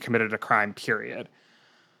that he committed a crime, period.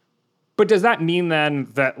 But does that mean then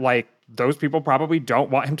that, like, those people probably don't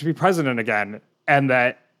want him to be president again? And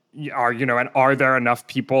that are there enough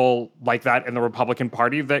people like that in the Republican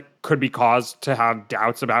Party that could be cause to have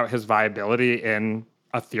doubts about his viability in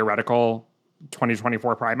a theoretical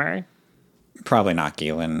 2024 primary? Probably not,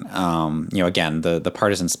 Galen. Again, the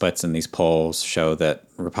partisan splits in these polls show that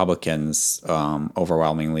Republicans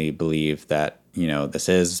overwhelmingly believe that, this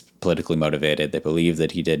is politically motivated. They believe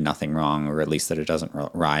that he did nothing wrong, or at least that it doesn't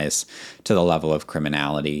rise to the level of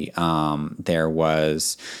criminality. According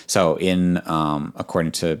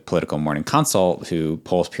to Political Morning Consult, who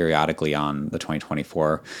polls periodically on the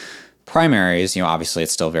 2024 primaries, obviously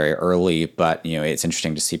it's still very early, but it's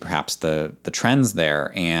interesting to see perhaps the trends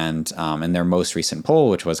there. And in their most recent poll,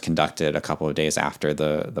 which was conducted a couple of days after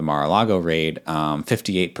the Mar-a-Lago raid,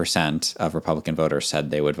 58% of Republican voters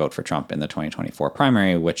said they would vote for Trump in the 2024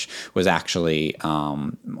 primary, which was actually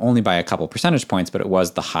only by a couple percentage points, but it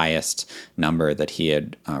was the highest number that he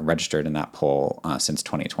had registered in that poll since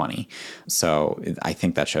 2020. So I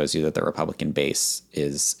think that shows you that the Republican base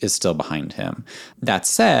is still behind him. That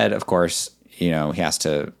said, of course, he has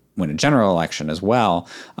to win a general election as well.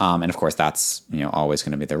 And of course, that's always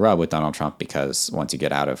going to be the rub with Donald Trump, because once you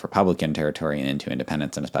get out of Republican territory and into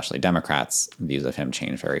independents, and especially Democrats, views of him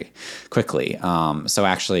change very quickly. So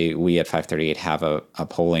actually, we at 538 have a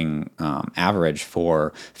polling average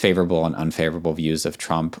for favorable and unfavorable views of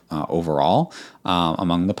Trump overall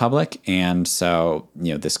among the public. And so,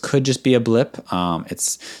 this could just be a blip.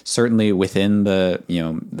 It's certainly within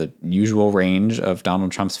the usual range of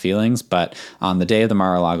Donald Trump's feelings. But on the day of the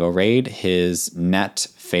Mar-a-Lago raid, his net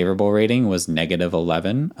favorable rating was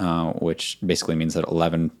 -11, which basically means that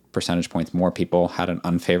 11 percentage points more people had an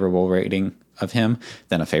unfavorable rating of him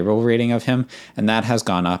than a favorable rating of him. And that has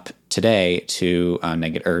gone up today to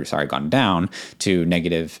gone down to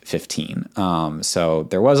 -15. So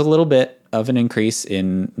there was a little bit of an increase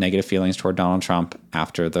in negative feelings toward Donald Trump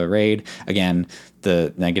after the raid. Again,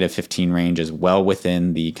 the -15 range is well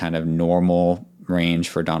within the kind of normal range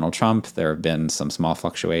for Donald Trump. There have been some small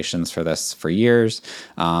fluctuations for this for years,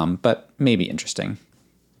 but maybe interesting.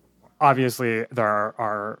 Obviously, there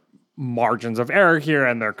are margins of error here,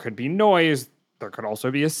 and there could be noise. There could also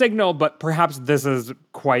be a signal, but perhaps this is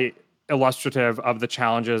quite illustrative of the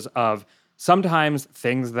challenges of sometimes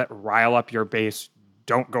things that rile up your base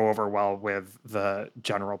don't go over well with the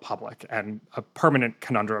general public, and a permanent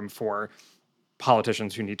conundrum for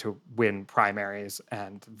politicians who need to win primaries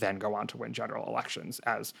and then go on to win general elections,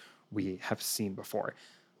 as we have seen before.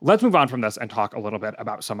 Let's move on from this and talk a little bit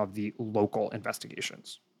about some of the local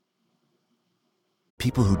investigations.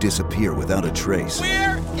 People who disappear without a trace.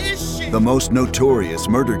 Where is she? The most notorious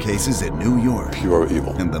murder cases in New York. Pure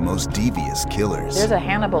evil. And the most devious killers. There's a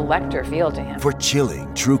Hannibal Lecter feel to him. For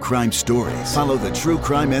chilling true crime stories, follow the True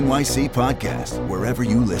Crime NYC podcast wherever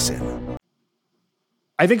you listen.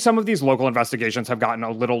 I think some of these local investigations have gotten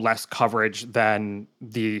a little less coverage than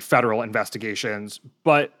the federal investigations,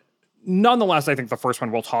 but nonetheless, I think the first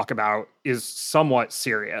one we'll talk about is somewhat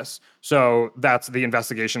serious. So that's the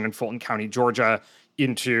investigation in Fulton County, Georgia,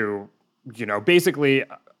 into, basically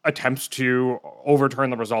attempts to overturn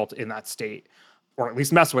the result in that state, or at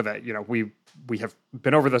least mess with it. We have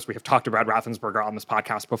been over this. We have talked about Raffensperger on this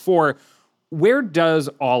podcast before. Where does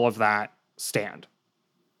all of that stand?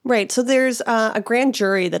 Right. So there's a grand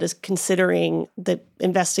jury that is considering the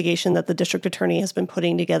investigation that the district attorney has been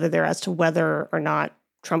putting together there as to whether or not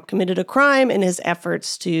Trump committed a crime in his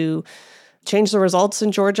efforts to change the results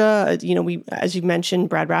in Georgia. We, as you mentioned,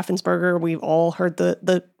 Brad Raffensperger, we've all heard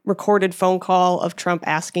the recorded phone call of Trump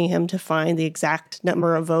asking him to find the exact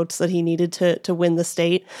number of votes that he needed to win the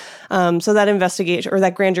state. So that investigation, or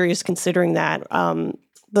that grand jury, is considering that.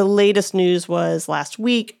 The latest news was last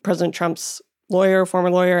week, President Trump's former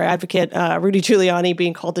lawyer, advocate, Rudy Giuliani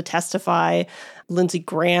being called to testify. Lindsey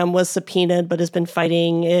Graham was subpoenaed but has been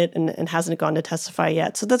fighting it and hasn't gone to testify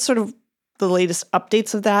yet. So that's sort of the latest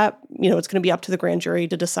updates of that. It's going to be up to the grand jury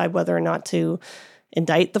to decide whether or not to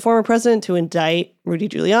indict the former president, to indict Rudy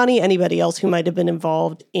Giuliani, anybody else who might have been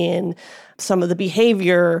involved in some of the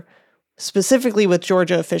behavior, specifically with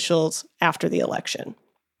Georgia officials after the election.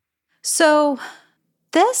 So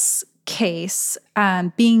this case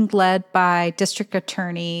being led by District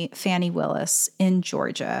Attorney Fani Willis in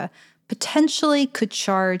Georgia potentially could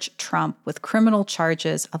charge Trump with criminal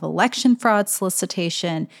charges of election fraud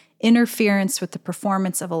solicitation, interference with the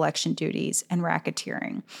performance of election duties, and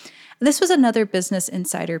racketeering. This was another Business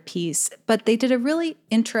Insider piece, but they did a really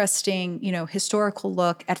interesting, historical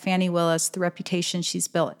look at Fani Willis, the reputation she's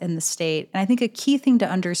built in the state. And I think a key thing to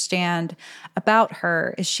understand about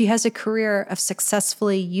her is she has a career of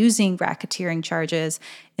successfully using racketeering charges,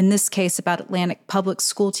 in this case about Atlantic public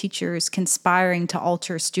school teachers conspiring to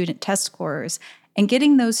alter student test scores, and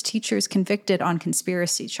getting those teachers convicted on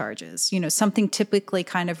conspiracy charges, something typically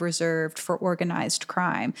kind of reserved for organized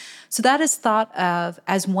crime. So that is thought of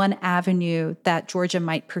as one avenue that Georgia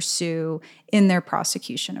might pursue in their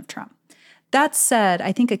prosecution of Trump. That said,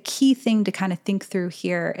 I think a key thing to kind of think through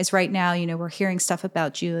here is right now, we're hearing stuff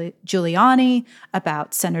about Giuliani,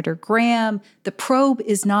 about Senator Graham. The probe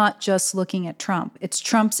is not just looking at Trump. It's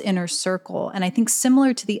Trump's inner circle. And I think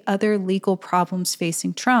similar to the other legal problems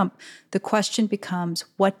facing Trump, the question becomes,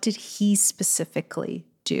 what did he specifically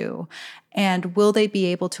do? And will they be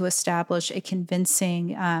able to establish a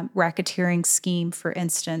convincing racketeering scheme, for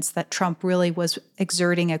instance, that Trump really was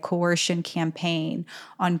exerting a coercion campaign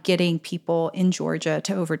on getting people in Georgia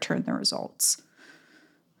to overturn the results?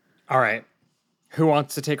 All right. Who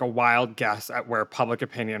wants to take a wild guess at where public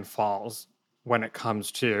opinion falls when it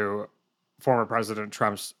comes to former President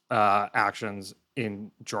Trump's actions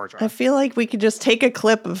in Georgia? I feel like we could just take a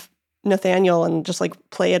clip of Nathaniel and just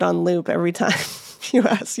play it on loop every time. You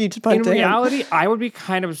to punt in reality, I would be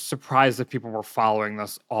kind of surprised if people were following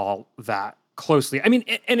this all that closely. I mean,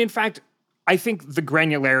 and in fact, I think the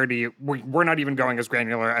granularity, we're not even going as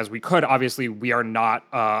granular as we could. Obviously, we are not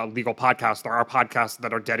a legal podcast. There are podcasts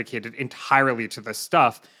that are dedicated entirely to this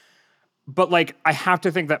stuff. But I have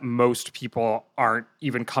to think that most people aren't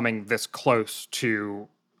even coming this close to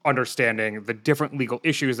understanding the different legal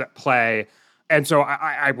issues at play. And so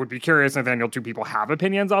I would be curious, Nathaniel, do people have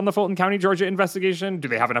opinions on the Fulton County, Georgia investigation? Do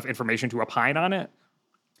they have enough information to opine on it?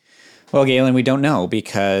 Well, Galen, we don't know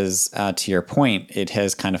because, to your point, it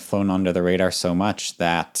has kind of flown under the radar so much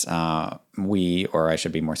that we, or I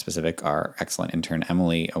should be more specific, our excellent intern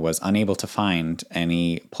Emily was unable to find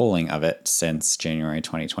any polling of it since January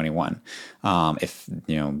 2021. If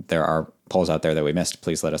there are polls out there that we missed,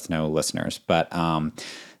 please let us know, listeners. But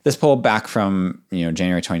this poll back from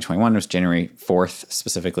January 2021 was January 4th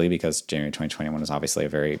specifically because January 2021 is obviously a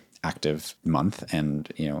very active month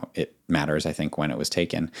and it matters, I think, when it was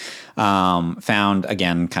taken. Found,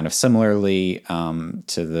 again, kind of similarly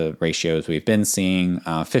to the ratios we've been seeing,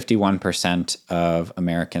 51% of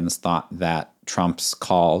Americans thought that Trump's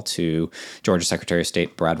call to Georgia Secretary of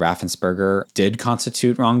State Brad Raffensperger did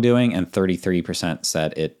constitute wrongdoing, and 33%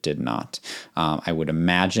 said it did not. I would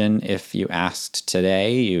imagine if you asked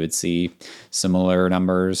today, you would see similar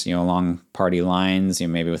numbers, along party lines,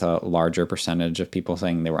 maybe with a larger percentage of people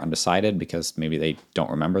saying they were undecided because maybe they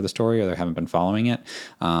don't remember the story or they haven't been following it.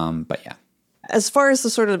 But yeah. As far as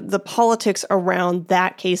the sort of the politics around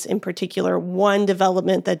that case in particular, one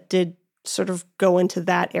development that did sort of go into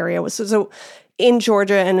that area was so in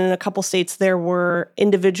Georgia and in a couple states, there were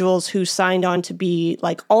individuals who signed on to be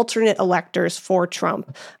alternate electors for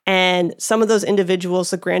Trump. And some of those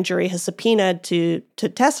individuals, the grand jury has subpoenaed to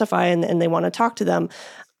testify and they want to talk to them.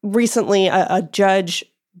 Recently, a judge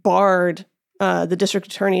barred the district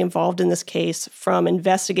attorney involved in this case from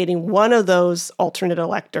investigating one of those alternate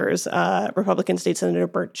electors, Republican State Senator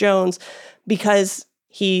Burt Jones, because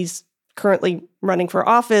he's currently running for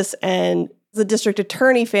office, and the district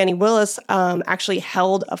attorney, Fani Willis, actually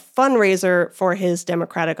held a fundraiser for his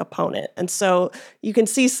Democratic opponent. And so you can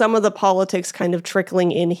see some of the politics kind of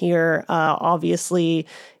trickling in here. Obviously,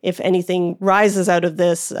 if anything rises out of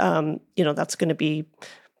this, that's going to be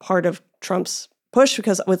part of Trump's push,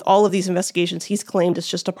 because with all of these investigations, he's claimed it's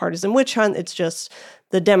just a partisan witch hunt. It's just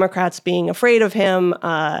the Democrats being afraid of him.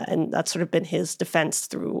 And that's sort of been his defense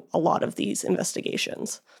through a lot of these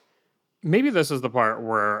investigations. Maybe this is the part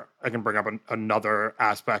where I can bring up another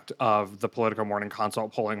aspect of the Politico Morning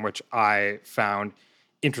Consult polling, which I found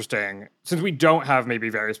interesting. Since we don't have maybe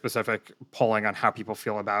very specific polling on how people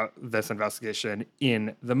feel about this investigation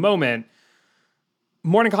in the moment,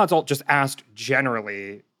 Morning Consult just asked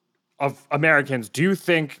generally of Americans, do you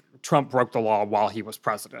think Trump broke the law while he was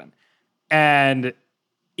president? And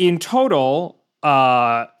in total,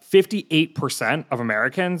 58% of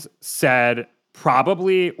Americans said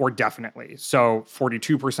probably or definitely. So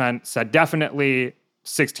 42% said definitely,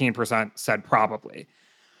 16% said probably.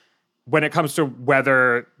 When it comes to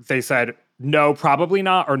whether they said no, probably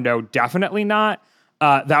not, or no, definitely not,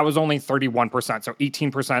 that was only 31%. So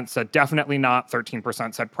 18% said definitely not,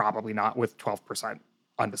 13% said probably not, with 12%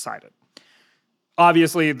 undecided.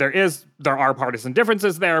 Obviously, there are partisan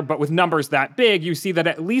differences there, but with numbers that big, you see that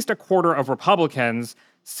at least a quarter of Republicans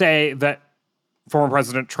say that former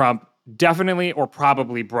President Trump definitely or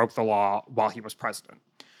probably broke the law while he was president.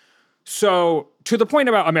 So to the point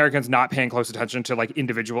about Americans not paying close attention to like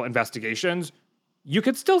individual investigations, you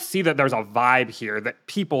could still see that there's a vibe here that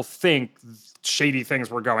people think shady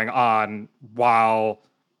things were going on while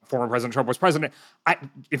former President Trump was president.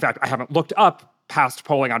 In fact, I haven't looked up past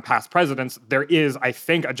polling on past presidents. There is, I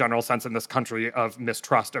think, a general sense in this country of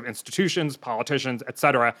mistrust of institutions, politicians, et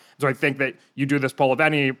cetera. So I think that you do this poll of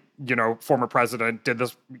any, former president did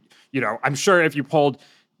this, I'm sure if you polled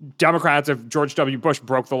Democrats, if George W. Bush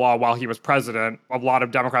broke the law while he was president, a lot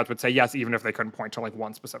of Democrats would say yes, even if they couldn't point to like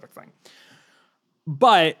one specific thing.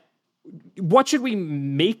 But what should we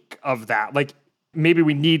make of that? Like, maybe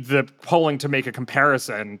we need the polling to make a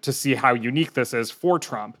comparison to see how unique this is for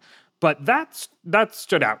Trump. But that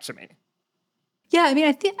stood out to me. Yeah, I mean,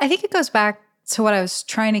 I think it goes back to what I was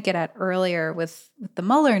trying to get at earlier with the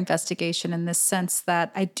Mueller investigation, in this sense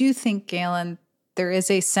that I do think, Galen, there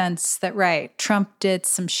is a sense that, right, Trump did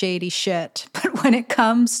some shady shit. But when it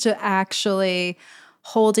comes to actually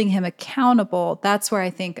holding him accountable, that's where I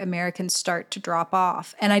think Americans start to drop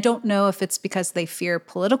off. And I don't know if it's because they fear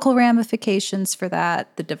political ramifications for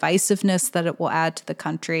that, the divisiveness that it will add to the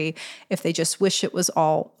country, if they just wish it was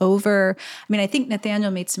all over. I mean, I think Nathaniel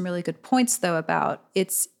made some really good points, though, about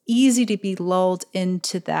it's easy to be lulled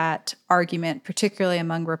into that argument, particularly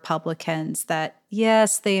among Republicans, that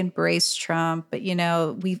yes, they embrace Trump, but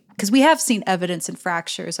because we have seen evidence and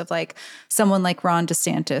fractures of like someone like Ron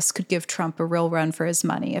DeSantis could give Trump a real run for his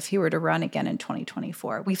money if he were to run again in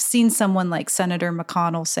 2024. We've seen someone like Senator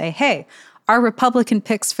McConnell say, hey, our Republican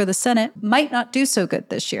picks for the Senate might not do so good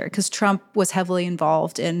this year because Trump was heavily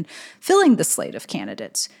involved in filling the slate of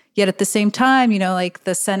candidates. Yet at the same time, like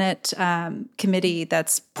the Senate committee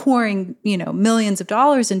that's pouring, millions of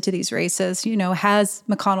dollars into these races, has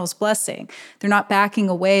McConnell's blessing. They're not backing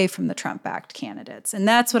away from the Trump-backed candidates. And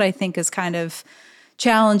that's what I think is kind of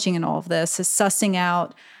challenging in all of this, is sussing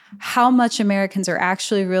out how much Americans are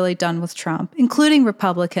actually really done with Trump, including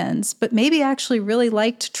Republicans, but maybe actually really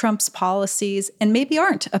liked Trump's policies and maybe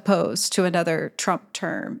aren't opposed to another Trump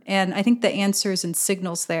term. And I think the answers and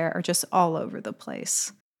signals there are just all over the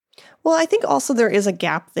place. Well, I think also there is a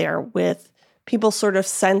gap there with people's sort of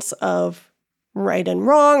sense of right and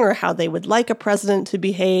wrong, or how they would like a president to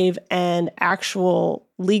behave, and actual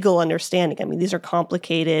legal understanding. I mean, these are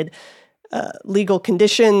complicated legal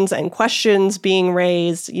conditions and questions being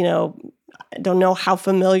raised. I don't know how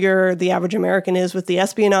familiar the average American is with the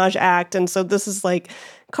Espionage Act. And so this is like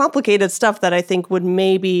complicated stuff that I think would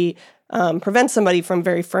maybe prevent somebody from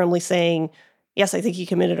very firmly saying, yes, I think he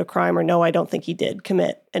committed a crime, or no, I don't think he did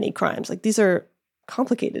commit any crimes. Like, these are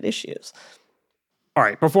complicated issues. All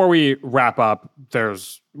right, before we wrap up,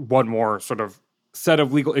 there's one more sort of set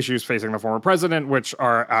of legal issues facing the former president, which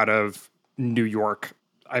are out of New York.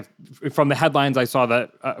 From the headlines, I saw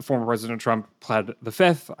that former President Trump pled the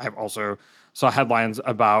Fifth. I also saw headlines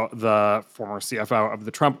about the former CFO of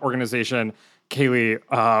the Trump Organization. Kaylee,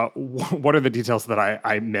 what are the details that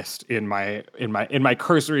I missed in my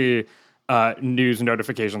cursory news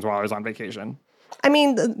notifications while I was on vacation? I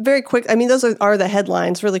mean, very quick. I mean, those are the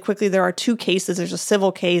headlines. Really quickly, there are two cases. There's a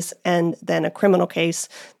civil case and then a criminal case.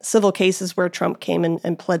 The civil case is where Trump came in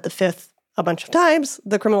and pled the Fifth a bunch of times.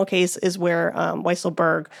 The criminal case is where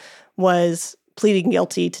Weisselberg was pleading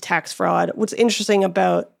guilty to tax fraud. What's interesting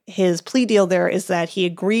about his plea deal there is that he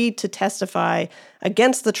agreed to testify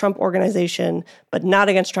against the Trump Organization, but not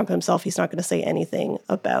against Trump himself. He's not going to say anything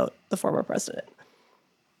about the former president.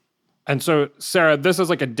 And so, Sarah, this is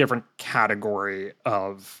like a different category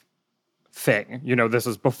of thing. This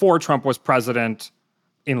is before Trump was president,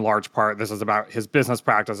 in large part. This is about his business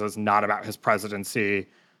practices, not about his presidency.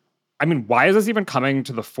 I mean, why is this even coming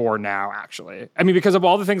to the fore now, actually? I mean, because of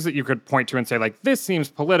all the things that you could point to and say, like, this seems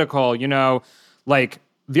political, like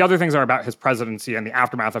the other things are about his presidency and the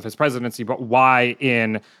aftermath of his presidency, but why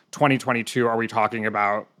in 2022 are we talking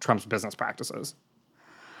about Trump's business practices?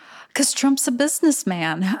 Because Trump's a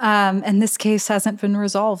businessman, and this case hasn't been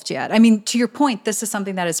resolved yet. I mean, to your point, this is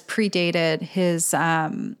something that has predated his,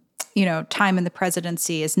 time in the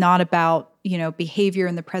presidency. Is not about, behavior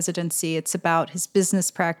in the presidency. It's about his business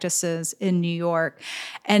practices in New York.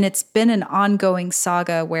 And it's been an ongoing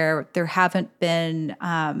saga where there haven't been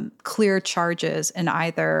clear charges in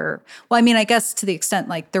either. Well, I mean, I guess to the extent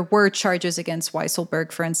like there were charges against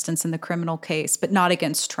Weisselberg, for instance, in the criminal case, but not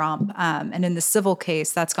against Trump. And in the civil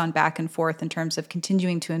case, that's gone back and forth in terms of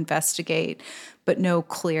continuing to investigate, but no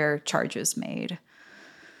clear charges made.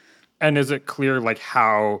 And is it clear like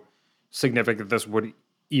how significant this would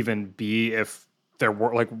even be if there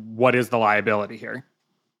were, like, what is the liability here?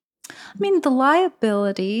 I mean, the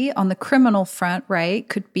liability on the criminal front, right,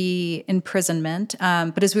 could be imprisonment.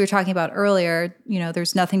 But as we were talking about earlier,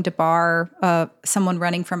 there's nothing to bar someone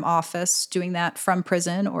running from office doing that from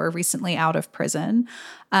prison or recently out of prison.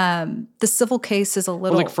 The civil case is a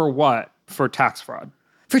little... Like for what? For tax fraud?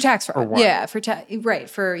 For tax fraud, yeah.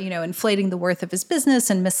 For inflating the worth of his business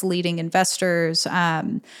and misleading investors.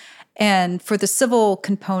 And for the civil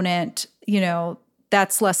component,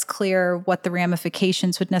 that's less clear what the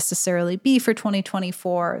ramifications would necessarily be for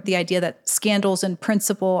 2024. The idea that scandals in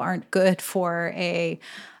principle aren't good for a,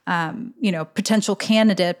 potential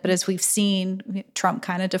candidate. But as we've seen, Trump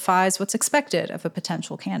kind of defies what's expected of a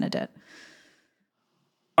potential candidate.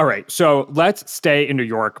 All right, so let's stay in New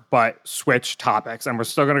York, but switch topics. And we're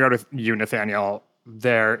still going to go to you, Nathaniel.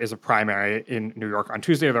 There is a primary in New York on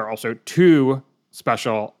Tuesday. There are also 2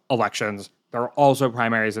 special elections. There are also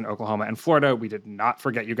primaries in Oklahoma and Florida. We did not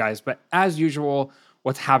forget you guys, but as usual,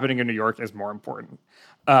 what's happening in New York is more important.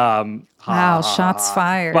 Wow, shots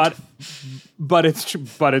fired. But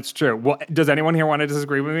it's true. Well, does anyone here want to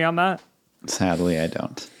disagree with me on that? Sadly, I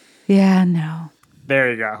don't. Yeah, no.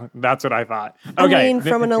 There you go. That's what I thought. Okay. I mean,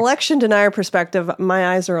 from an election denier perspective,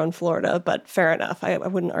 my eyes are on Florida, but fair enough. I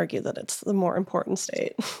wouldn't argue that it's the more important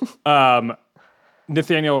state.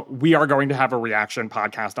 Nathaniel, we are going to have a reaction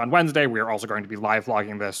podcast on Wednesday. We are also going to be live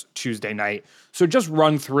vlogging this Tuesday night. So just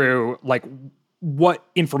run through like what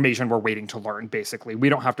information we're waiting to learn, basically. We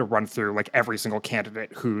don't have to run through like every single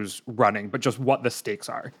candidate who's running, but just what the stakes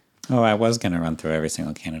are. Oh, I was going to run through every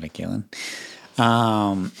single candidate, Galen.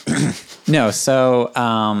 No, so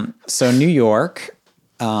New York,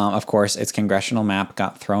 of course, its congressional map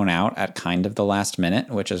got thrown out at kind of the last minute,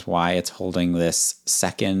 which is why it's holding this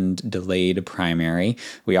second delayed primary.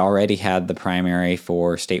 We already had the primary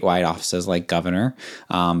for statewide offices like governor,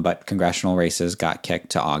 but congressional races got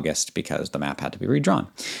kicked to August because the map had to be redrawn.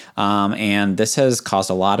 And this has caused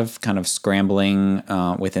a lot of kind of scrambling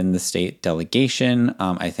within the state delegation.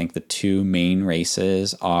 I think the 2 main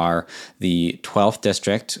races are the 12th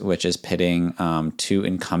district, which is pitting 2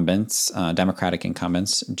 incumbents, Democratic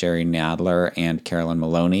incumbents, Jerry Nadler and Carolyn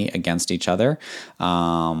Maloney, against each other.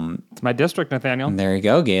 It's my district, Nathaniel. There you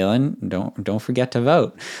go, Galen. Don't forget to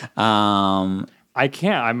vote. I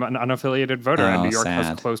can't. I'm an unaffiliated voter, and New York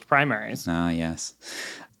has closed primaries. Yes.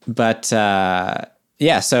 But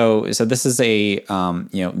yeah, so this is a,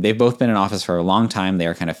 they've both been in office for a long time. They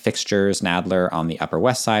are kind of fixtures. Nadler on the Upper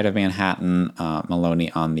West Side of Manhattan,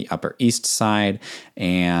 Maloney on the Upper East Side,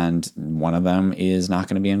 and one of them is not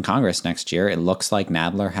going to be in Congress next year. It looks like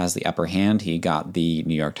Nadler has the upper hand. He got the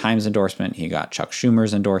New York Times endorsement. He got Chuck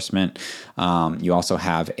Schumer's endorsement. You also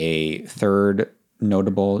have a third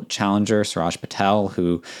notable challenger, Suraj Patel,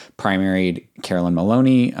 who primaried Carolyn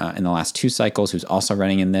Maloney in the last 2 cycles, who's also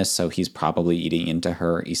running in this. So he's probably eating into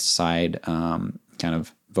her East Side kind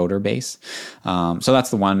of voter base. So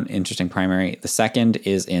that's the one interesting primary. The second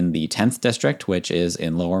is in the 10th district, which is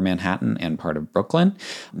in Lower Manhattan and part of Brooklyn.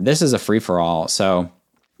 This is a free-for-all. So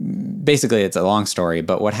basically, it's a long story,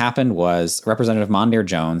 but what happened was Representative Mondaire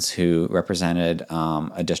Jones, who represented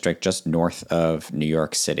a district just north of New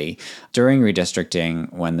York City, during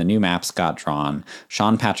redistricting, when the new maps got drawn,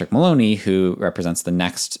 Sean Patrick Maloney, who represents the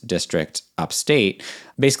next district upstate,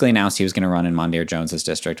 basically announced he was going to run in Mondaire Jones's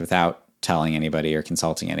district without telling anybody or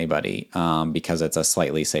consulting anybody because it's a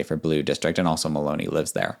slightly safer blue district, and also Maloney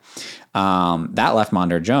lives there. That left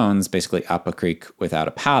Mondaire Jones basically up a creek without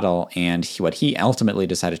a paddle, and what he ultimately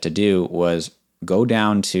decided to do was go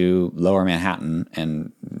down to Lower Manhattan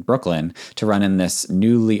and Brooklyn to run in this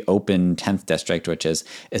newly open 10th district, which is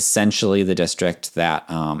essentially the district that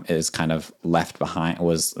is kind of left behind,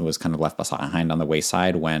 was kind of left behind on the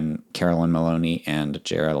wayside when Carolyn Maloney and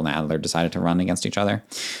Gerald Nadler decided to run against each other.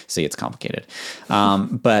 See, it's complicated.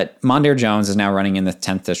 But Mondaire Jones is now running in the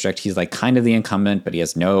 10th district. He's like kind of the incumbent, but he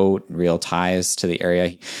has no real ties to the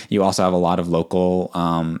area. You also have a lot of local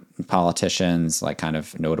politicians, like kind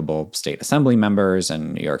of notable state assembly members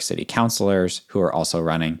and New York City councilors who are also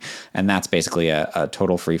running. And that's basically a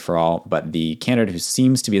total free-for-all. But the candidate who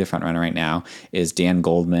seems to be the front runner right now is Dan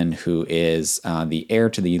Goldman, who is the heir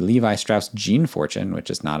to the Levi Strauss gene fortune, which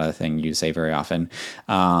is not a thing you say very often.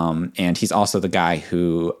 And he's also the guy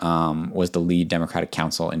who was the lead Democratic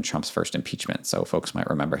counsel in Trump's first impeachment. So folks might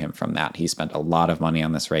remember him from that. He spent a lot of money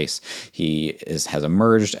on this race. He has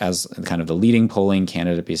emerged as kind of the leading polling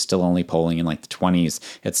candidate, but he's still only polling in like the 20s.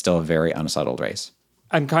 It's still a very unsettled race.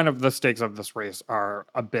 And kind of the stakes of this race are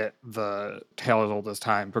a bit the tale as old as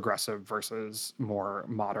time, progressive versus more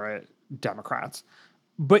moderate Democrats.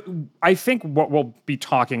 But I think what we'll be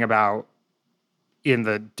talking about in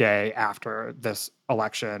the day after this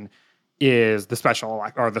election is the special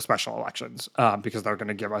elections, because they're going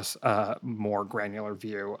to give us a more granular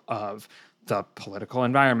view of the political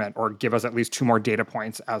environment, or give us at least 2 more data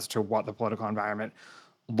points as to what the political environment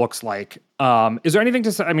looks like. Is there anything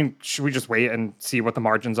to say? I mean, should we just wait and see what the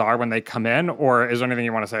margins are when they come in, or is there anything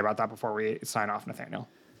you want to say about that before we sign off, Nathaniel?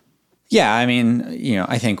 Yeah, I mean,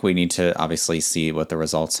 I think we need to obviously see what the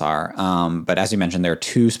results are. But as you mentioned, there are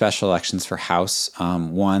 2 special elections for House.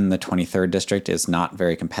 One, the 23rd district, is not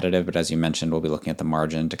very competitive, but as you mentioned, we'll be looking at the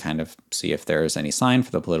margin to kind of see if there's any sign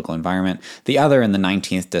for the political environment. The other, in the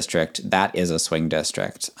 19th district, that is a swing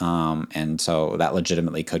district. And so that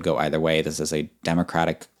legitimately could go either way. This is a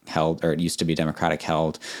Democratic held, or it used to be Democratic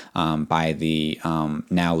held, by the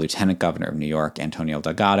now Lieutenant Governor of New York, Antonio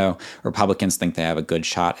Delgado. Republicans think they have a good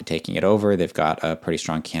shot at taking it over. They've got a pretty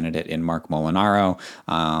strong candidate in Mark Molinaro.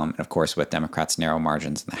 And of course, with Democrats' narrow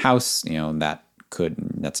margins in the House,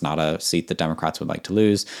 that's not a seat that Democrats would like to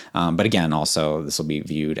lose. But again, also, this will be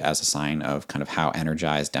viewed as a sign of kind of how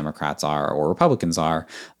energized Democrats are, or Republicans are.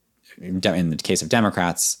 In the case of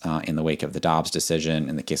Democrats, in the wake of the Dobbs decision,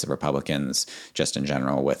 in the case of Republicans, just in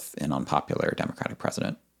general with an unpopular Democratic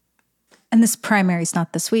president. And this primary is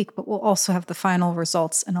not this week, but we'll also have the final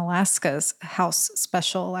results in Alaska's House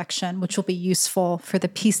special election, which will be useful for the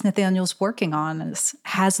piece Nathaniel's working on.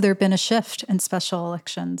 Has there been a shift in special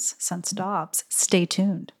elections since Dobbs? Stay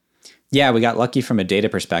tuned. Yeah, we got lucky from a data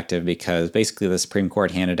perspective because basically the Supreme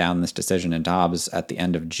Court handed down this decision in Dobbs at the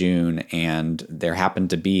end of June, and there happened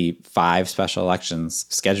to be 5 special elections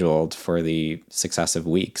scheduled for the successive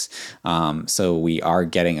weeks. So we are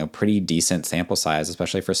getting a pretty decent sample size,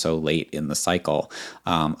 especially for so late in the cycle,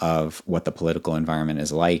 of what the political environment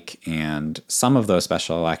is like. And some of those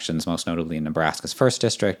special elections, most notably in Nebraska's 1st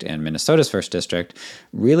district and Minnesota's 1st district,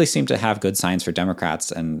 really seem to have good signs for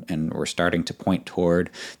Democrats, and we're starting to point toward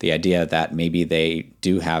the idea that maybe they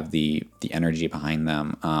do have the energy behind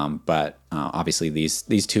them. But obviously these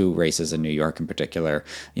 2 races in New York in particular,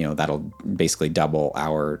 that'll basically double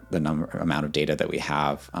the amount of data that we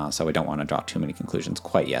have. So we don't want to draw too many conclusions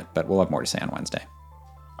quite yet, but we'll have more to say on Wednesday.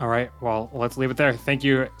 All right. Well, let's leave it there. Thank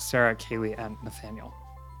you, Sarah, Kaylee, and Nathaniel.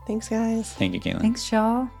 Thanks, guys. Thank you, Galen. Thanks,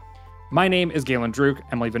 y'all. My name is Galen Druk.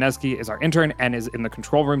 Emily Vineski is our intern and is in the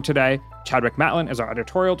control room today. Chadwick Matlin is our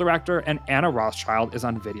editorial director, and Anna Rothschild is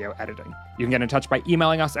on video editing. You can get in touch by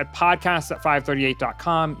emailing us at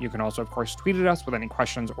podcasts@538.com. You can also, of course, tweet at us with any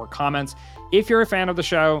questions or comments. If you're a fan of the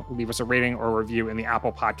show, leave us a rating or a review in the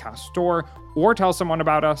Apple Podcast Store, or tell someone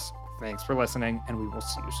about us. Thanks for listening, and we will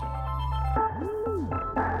see you soon.